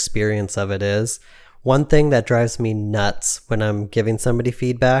what their experience of it is. One thing that drives me nuts when I'm giving somebody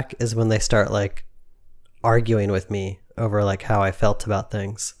feedback is when they start like arguing with me over like how I felt about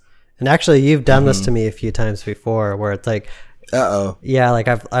things. And actually you've done this to me a few times before where it's like, yeah, like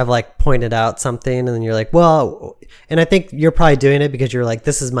I've like pointed out something and then you're like, well, and I think you're probably doing it because you're like,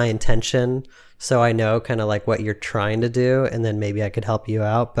 this is my intention. So I know kind of like what you're trying to do. And then maybe I could help you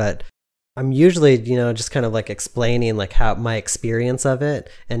out. But I'm usually, just kind of like explaining like how my experience of it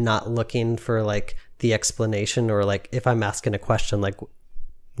and not looking for like the explanation or like if I'm asking a question, like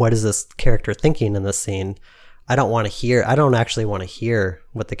what is this character thinking in this scene? I don't actually want to hear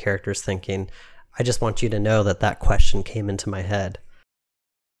what the character's thinking. I just want you to know that question came into my head.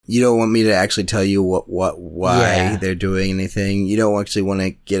 You don't want me to actually tell you why they're doing anything. You don't actually want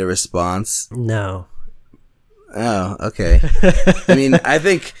to get a response. No. Oh, okay. I mean, I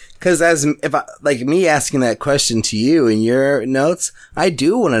think because like me asking that question to you in your notes, I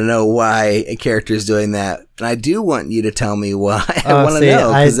do want to know why a character is doing that, and I do want you to tell me why. I want to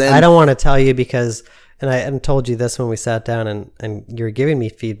know. I don't want to tell you because, and I told you this when we sat down and you were giving me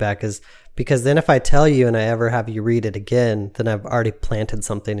feedback, is because then if I tell you and I ever have you read it again, then I've already planted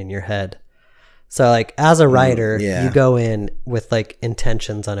something in your head. So like as a writer, you go in with like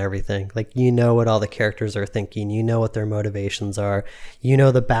intentions on everything. Like you know what all the characters are thinking, you know what their motivations are, you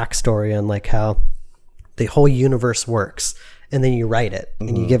know the backstory on like how the whole universe works. And then you write it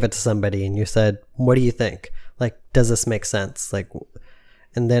and you give it to somebody and you said, what do you think? Like, does this make sense? Like,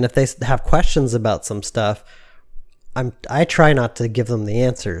 and then if they have questions about some stuff, I try not to give them the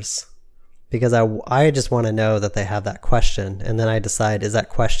answers. Because I just want to know that they have that question. And then I decide, is that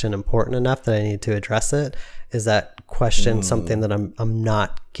question important enough that I need to address it? Is that question something that I'm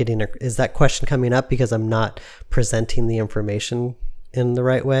not getting? Is that question coming up because I'm not presenting the information in the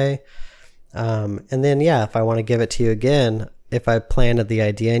right way? And then, if I want to give it to you again, if I planted the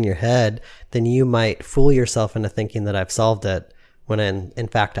idea in your head, then you might fool yourself into thinking that I've solved it when in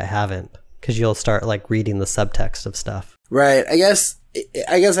fact I haven't. Because you'll start like reading the subtext of stuff. Right. I guess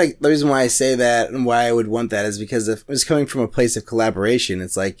the reason why I say that and why I would want that is because if it's coming from a place of collaboration,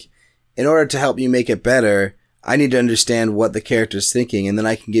 it's like, in order to help you make it better, I need to understand what the character's thinking, and then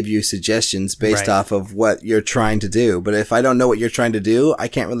I can give you suggestions based off of what you're trying to do. But if I don't know what you're trying to do, I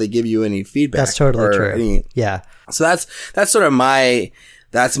can't really give you any feedback. That's totally true. So that's sort of my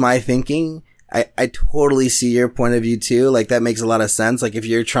thinking. I totally see your point of view too. Like that makes a lot of sense. Like if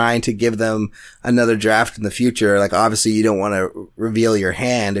you're trying to give them another draft in the future, like obviously you don't want to reveal your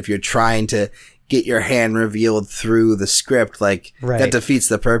hand. If you're trying to get your hand revealed through the script, like that defeats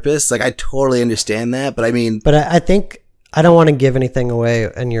the purpose. Like I totally understand that, but I mean, but I think I don't want to give anything away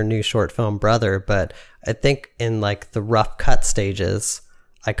in your new short film, Brother, but I think in like the rough cut stages,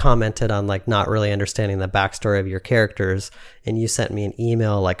 I commented on like not really understanding the backstory of your characters, and you sent me an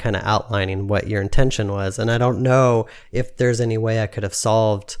email like kind of outlining what your intention was. And I don't know if there's any way I could have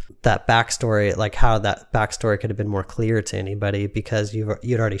solved that backstory, like how that backstory could have been more clear to anybody because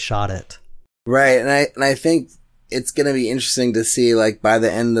you'd already shot it. Right. And I think it's going to be interesting to see like by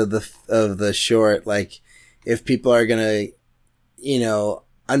the end of the short, like if people are going to,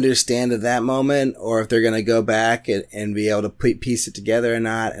 understand at that moment, or if they're going to go back and be able to piece it together or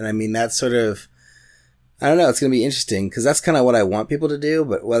not. And I mean, that's sort of, I don't know, it's going to be interesting because that's kind of what I want people to do,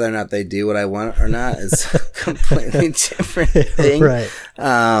 but whether or not they do what I want or not is a completely different thing. Right.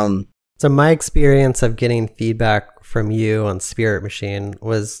 So my experience of getting feedback from you on Spirit Machine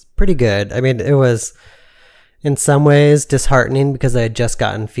was pretty good. I mean, it was in some ways disheartening because I had just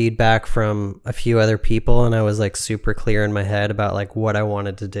gotten feedback from a few other people and I was like super clear in my head about like what I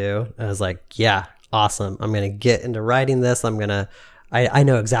wanted to do. I was like, yeah, awesome. I'm going to get into writing this. I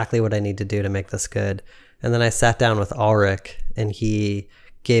know exactly what I need to do to make this good. And then I sat down with Ulrich and he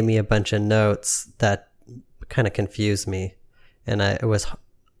gave me a bunch of notes that kind of confused me. And I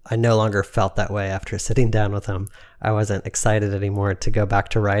no longer felt that way after sitting down with him. I wasn't excited anymore to go back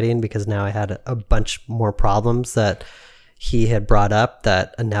to writing because now I had a bunch more problems that he had brought up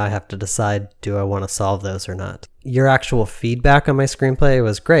that now I have to decide, do I want to solve those or not? Your actual feedback on my screenplay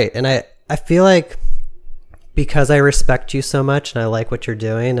was great. And I feel like because I respect you so much and I like what you're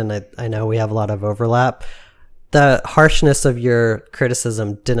doing, and I know we have a lot of overlap, the harshness of your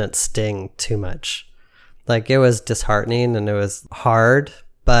criticism didn't sting too much. Like, it was disheartening and it was hard,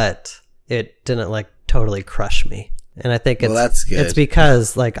 but it didn't like totally crush me. And I think that's good. It's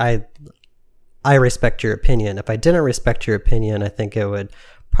because like I respect your opinion. If I didn't respect your opinion, I think it would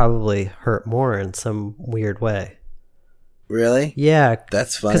probably hurt more in some weird way. Really? Yeah.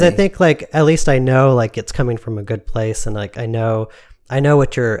 That's funny. Because I think like at least I know like it's coming from a good place, and like I know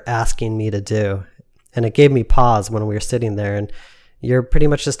what you're asking me to do. And it gave me pause when we were sitting there, and you're pretty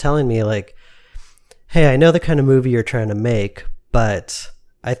much just telling me like, hey, I know the kind of movie you're trying to make, but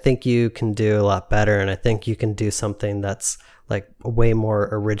I think you can do a lot better, and I think you can do something that's like way more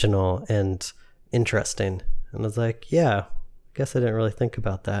original and interesting. And I was like, yeah, I guess I didn't really think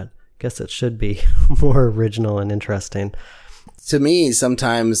about that. Guess it should be more original and interesting. To me,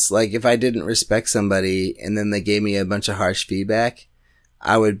 sometimes, like, if I didn't respect somebody and then they gave me a bunch of harsh feedback,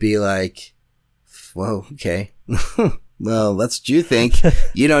 I would be like, whoa, okay. Well, that's what you think.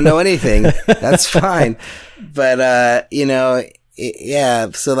 You don't know anything. That's fine. But, yeah.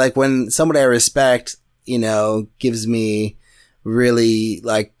 So like when somebody I respect, gives me really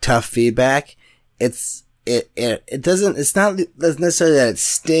like tough feedback, it's not necessarily that it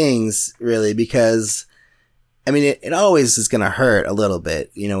stings really, because I mean, it always is going to hurt a little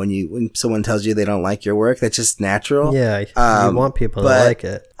bit, when someone tells you they don't like your work. That's just natural. Yeah, you want people to like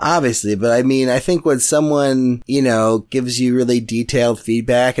it. Obviously, but I mean, I think when someone, gives you really detailed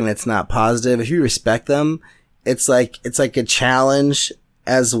feedback and it's not positive, if you respect them, it's like a challenge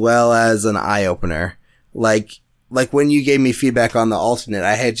as well as an eye-opener. Like when you gave me feedback on The Alternate,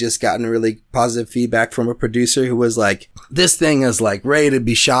 I had just gotten really positive feedback from a producer who was like, this thing is like ready to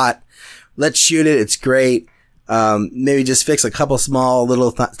be shot. Let's shoot it. It's great. Maybe just fix a couple small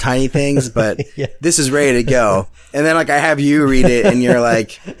little tiny things, but yeah. This is ready to go. And then like I have you read it and you're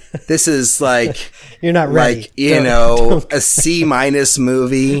like, this is like, you're not ready. Like, don't. A C-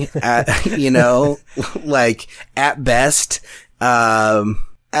 movie at, like at best.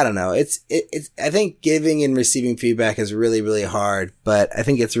 I don't know. It's, I think giving and receiving feedback is really, really hard, but I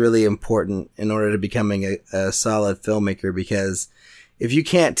think it's really important in order to becoming a solid filmmaker, because if you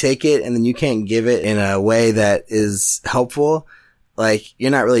can't take it and then you can't give it in a way that is helpful, like you're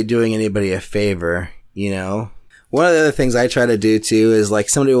not really doing anybody a favor, One of the other things I try to do too is like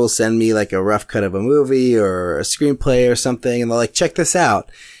somebody will send me like a rough cut of a movie or a screenplay or something, and they're like, check this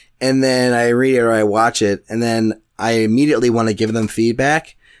out. And then I read it or I watch it, and then I immediately want to give them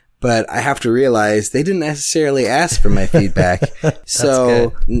feedback, but I have to realize they didn't necessarily ask for my feedback.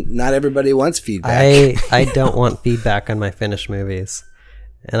 So not everybody wants feedback. I don't want feedback on my finished movies.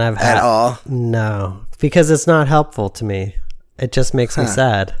 And I've had at all? No, because it's not helpful to me. It just makes me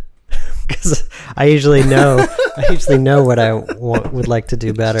sad. Because I usually know what I would like to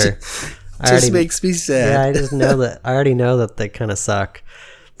do better. Just makes me sad. Yeah, I just know that. I already know that they kind of suck.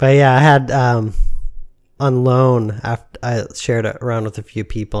 But yeah, I had on loan, after I shared it around with a few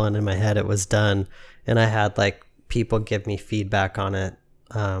people, and in my head it was done, and I had like people give me feedback on it,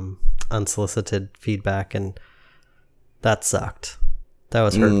 unsolicited feedback, and that sucked. That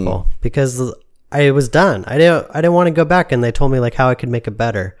was hurtful because I was done. I didn't want to go back, and they told me like how I could make it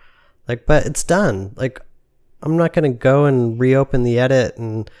better. Like, but it's done. Like, I'm not going to go and reopen the edit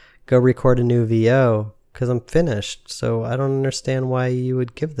and go record a new VO because I'm finished. So I don't understand why you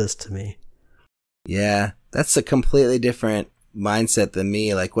would give this to me. Yeah, that's a completely different mindset than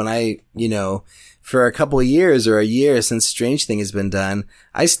me. Like when I, for a couple of years or a year since Strange Thing has been done,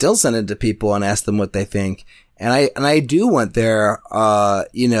 I still send it to people and ask them what they think. And I do want their,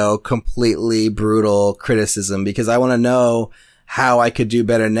 completely brutal criticism, because I want to know how I could do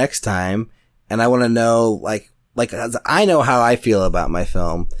better next time. And I want to know, like I know how I feel about my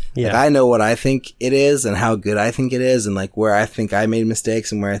film. Yeah. Like I know what I think it is and how good I think it is, and like where I think I made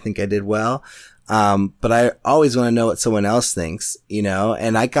mistakes and where I think I did well. But I always want to know what someone else thinks,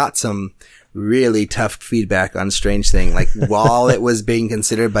 and I got some really tough feedback on Strange Thing, like while it was being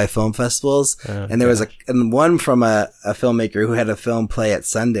considered by film festivals. And there was one from a filmmaker who had a film play at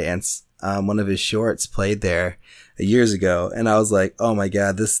Sundance. One of his shorts played there years ago. And I was like, oh my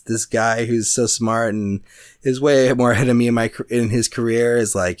God, this guy who's so smart and is way more ahead of me in his career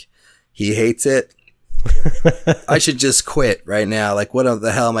is like, he hates it. I should just quit right now. Like, what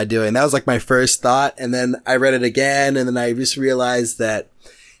the hell am I doing? That was like my first thought. And then I read it again, and then I just realized that,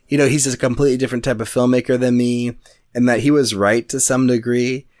 he's a completely different type of filmmaker than me, and that he was right to some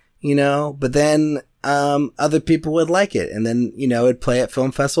degree, but then other people would like it. And then, you know, it'd play at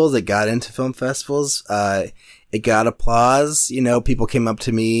film festivals. It got into film festivals. It got applause. You know, people came up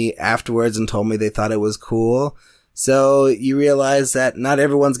to me afterwards and told me they thought it was cool. So you realize that not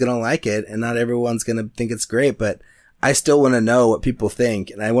everyone's going to like it and not everyone's going to think it's great, but I still want to know what people think.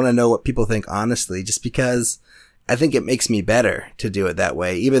 And I want to know what people think honestly, just because I think it makes me better to do it that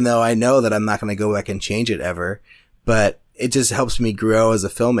way, even though I know that I'm not going to go back and change it ever, but it just helps me grow as a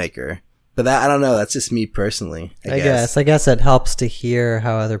filmmaker. But that, I don't know, that's just me personally, I guess it helps to hear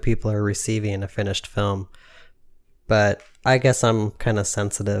how other people are receiving a finished film. But I guess I'm kind of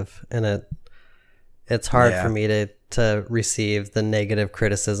sensitive, and it's hard for me to receive the negative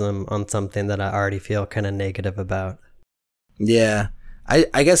criticism on something that I already feel kind of negative about. Yeah.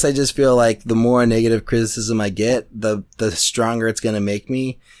 I guess I just feel like the more negative criticism I get, the stronger it's going to make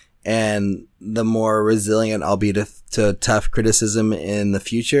me, and the more resilient I'll be to tough criticism in the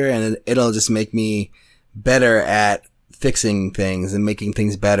future. And it'll just make me better at fixing things and making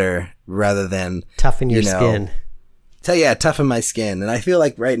things better rather than toughen your skin. Toughen my skin. And I feel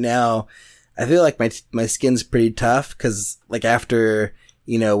like right now, my skin's pretty tough because like after,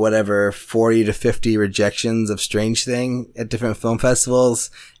 you know, whatever 40 to 50 rejections of Strange Thing at different film festivals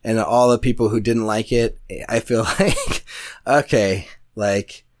and all the people who didn't like it, I feel like, okay,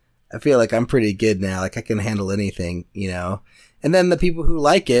 like I feel like I'm pretty good now. Like I can handle anything, you know, and then the people who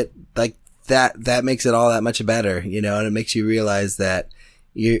like it, like that makes it all that much better, you know, and it makes you realize that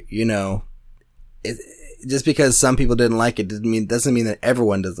you know, just because some people didn't like it doesn't mean that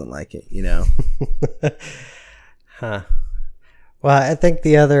everyone doesn't like it, you know? Huh. Well, I think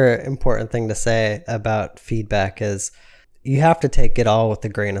the other important thing to say about feedback is you have to take it all with a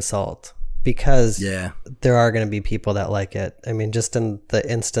grain of salt, because there are going to be people that like it. I mean, just in the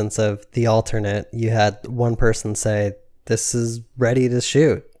instance of The Alternate, you had one person say, this is ready to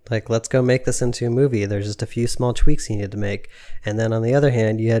shoot. Like, let's go make this into a movie. There's just a few small tweaks you need to make. And then on the other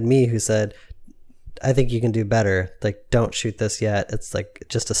hand, you had me who said, I think you can do better. Like, don't shoot this yet. It's like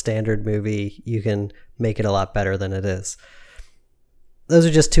just a standard movie. You can make it a lot better than it is. Those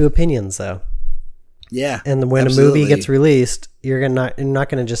are just two opinions, though. Yeah. And when absolutely. A movie gets released, you're not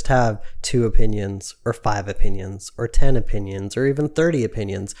going to just have 2 opinions or 5 opinions or 10 opinions or even 30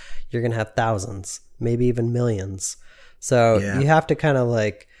 opinions. You're going to have thousands, maybe even millions. So you have to kind of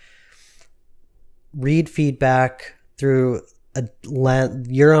like read feedback through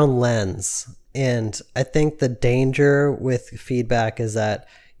your own lens. And I think the danger with feedback is that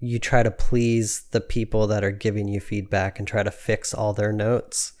you try to please the people that are giving you feedback and try to fix all their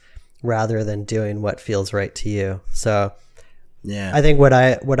notes rather than doing what feels right to you. So I think what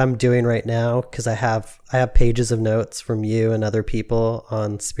I'm doing right now, because I have pages of notes from you and other people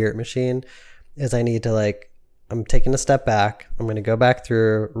on Spirit Machine, is I need to I'm taking a step back. I'm going to go back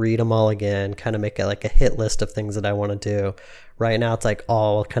through, read them all again, kind of make it like a hit list of things that I want to do. Right now it's like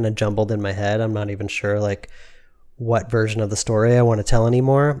all kind of jumbled in my head. I'm not even sure like what version of the story I want to tell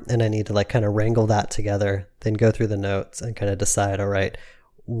anymore. And I need to like kind of wrangle that together, then go through the notes and kind of decide, all right,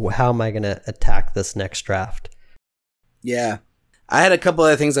 how am I going to attack this next draft? Yeah. I had a couple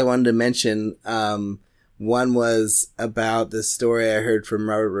other things I wanted to mention. One was about the story I heard from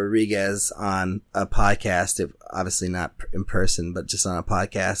Robert Rodriguez on a podcast, obviously not in person, but just on a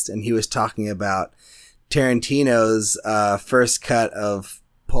podcast. And he was talking about Tarantino's first cut of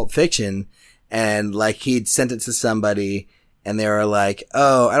Pulp Fiction, and like he'd sent it to somebody and they were like,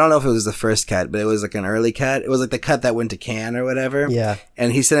 oh, I don't know if it was the first cut, but it was like an early cut. It was like the cut that went to Cannes or whatever. Yeah.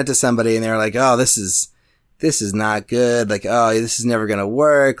 And he sent it to somebody and they were like, oh, this is not good. Like, oh, this is never going to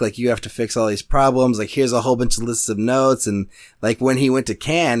work. Like, you have to fix all these problems. Like, here's a whole bunch of lists of notes. And like, when he went to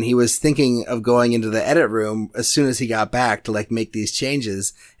Cannes, he was thinking of going into the edit room as soon as he got back to like make these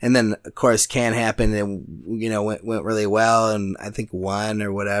changes. And then of course Cannes happened and, you know, went really well. And I think won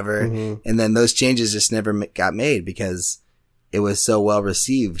or whatever. Mm-hmm. And then those changes just never got made because it was so well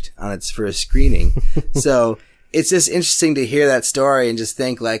received on its first screening. So it's just interesting to hear that story and just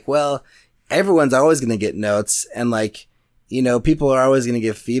think like, well, everyone's always going to get notes and like, you know, people are always going to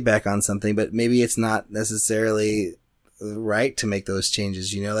give feedback on something, but maybe it's not necessarily right to make those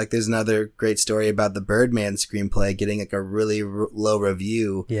changes. You know, like there's another great story about the Birdman screenplay getting like a really low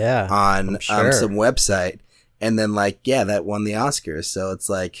review on some website. And then like, that won the Oscars. So it's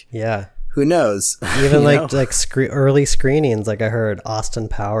like, who knows? Even like early screenings, like I heard Austin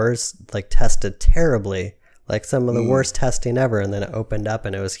Powers like tested terribly. Like some of the worst testing ever, and then it opened up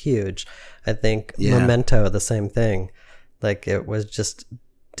and it was huge. I think Memento, the same thing. Like it was just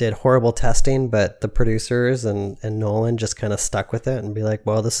did horrible testing, but the producers and Nolan just kind of stuck with it and be like,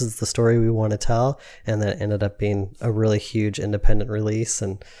 well, this is the story we want to tell. And then it ended up being a really huge independent release.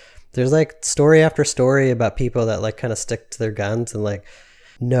 And There's like story after story about people that like kind of stick to their guns and like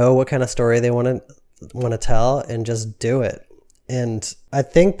know what kind of story they want to tell and just do it. And I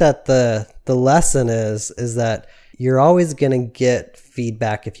think that the lesson is that you're always going to get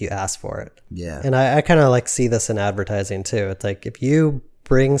feedback if you ask for it. Yeah. And I kind of like see this in advertising too. It's like if you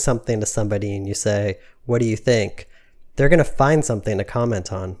bring something to somebody and you say, what do you think? They're going to find something to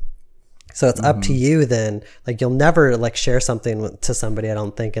comment on. So it's up to you then. Like you'll never like share something to somebody, I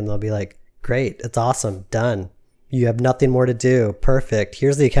don't think, and they'll be like, great, it's awesome, done. You have nothing more to do. Perfect.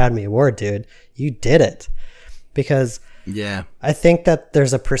 Here's the Academy Award, dude. You did it. Because yeah, I think that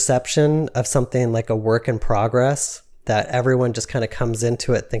there's a perception of something like a work in progress that everyone just kind of comes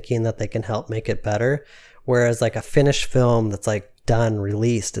into it thinking that they can help make it better. Whereas like a finished film that's like done,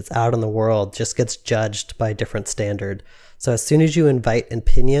 released, it's out in the world, just gets judged by a different standard. So as soon as you invite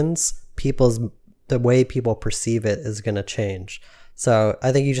opinions, the way people perceive it is going to change. So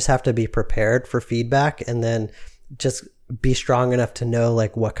I think you just have to be prepared for feedback and then just be strong enough to know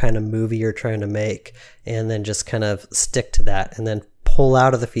like what kind of movie you're trying to make and then just kind of stick to that and then pull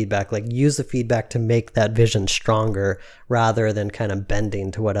out of the feedback, like use the feedback to make that vision stronger rather than kind of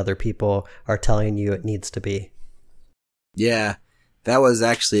bending to what other people are telling you it needs to be. Yeah, that was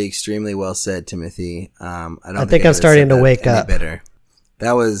actually extremely well said, Timothy. I think I'm starting to wake up. Better.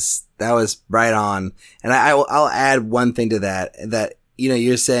 That was right on. And I'll add one thing to that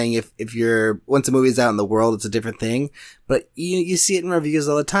you're saying if you're, once a movie's out in the world, it's a different thing, but you see it in reviews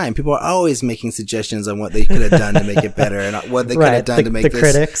all the time. People are always making suggestions on what they could have done to make it better and what they could have done to make this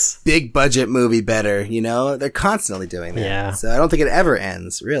critics. Big budget movie better. They're constantly doing that. Yeah. So I don't think it ever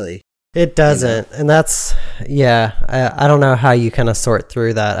ends, really. It doesn't. And that's, I don't know how you kind of sort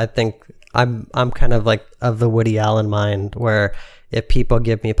through that. I think I'm kind of like of the Woody Allen mind where if people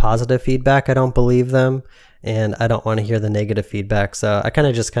give me positive feedback, I don't believe them. And I don't want to hear the negative feedback. So I kind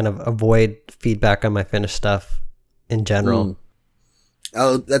of avoid feedback on my finished stuff in general.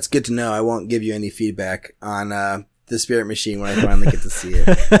 Oh, that's good to know. I won't give you any feedback on The Spirit Machine when I finally get to see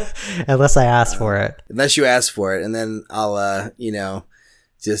it. Unless I ask for it. Unless you ask for it. And then I'll,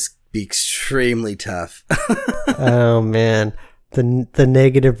 just be extremely tough. Oh, man. The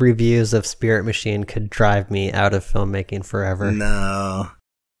negative reviews of Spirit Machine could drive me out of filmmaking forever. No.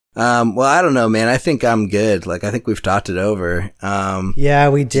 Well, I don't know, man. I think I'm good. Like, I think we've talked it over. Yeah,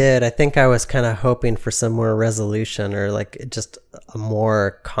 we did. I think I was kind of hoping for some more resolution or like just a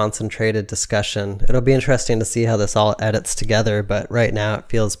more concentrated discussion. It'll be interesting to see how this all edits together, but right now it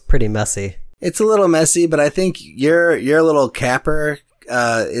feels pretty messy. It's a little messy, but I think your little capper,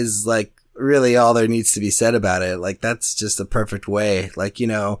 is like really all there needs to be said about it. Like, that's just a perfect way. Like,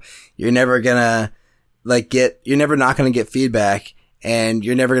 you're never gonna you're never not gonna get feedback. And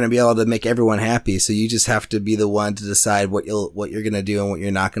you're never going to be able to make everyone happy. So you just have to be the one to decide what you're going to do and what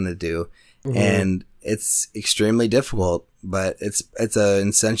you're not going to do. Mm-hmm. And it's extremely difficult, but it's an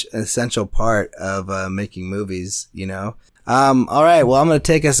essential part of, making movies, all right. Well, I'm going to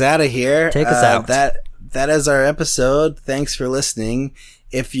take us out of here. Take us out. That is our episode. Thanks for listening.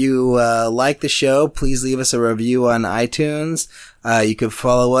 If you, like the show, please leave us a review on iTunes. You can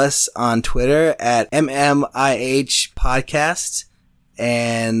follow us on Twitter at MMIH Podcast.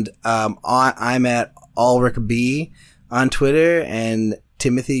 And I'm at Ulrich B on Twitter, and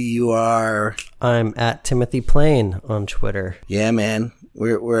Timothy, you are. I'm at Timothy Plain on Twitter. Yeah, man,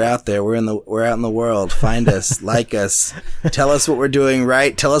 we're out there. We're out in the world. Find us, like us, tell us what we're doing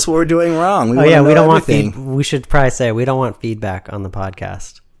right. Tell us what we're doing wrong. We don't want we should probably say we don't want feedback on the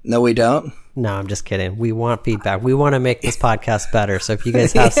podcast. No, we don't. No, I'm just kidding. We want feedback. We want to make this podcast better. So if you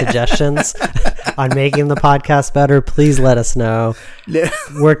guys have suggestions on making the podcast better, please let us know.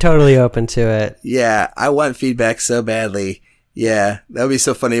 We're totally open to it. Yeah, I want feedback so badly. Yeah, that would be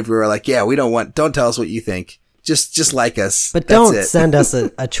so funny if we were like, yeah, don't tell us what you think. Just like us. But don't send us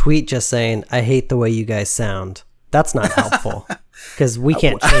a tweet just saying, I hate the way you guys sound. That's not helpful because we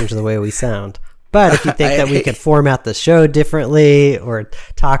can't change the way we sound. But if you think that we could format the show differently or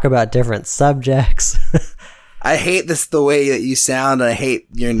talk about different subjects. I hate the way that you sound, and I hate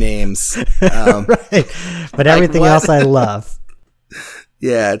your names. Right. But everything else I love.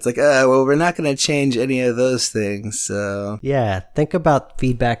 Yeah, it's like, well, we're not going to change any of those things, so. Yeah, think about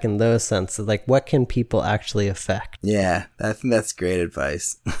feedback in those senses. Like, what can people actually affect? Yeah, I think that's great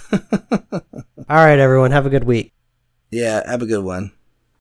advice. All right, everyone. Have a good week. Yeah, have a good one.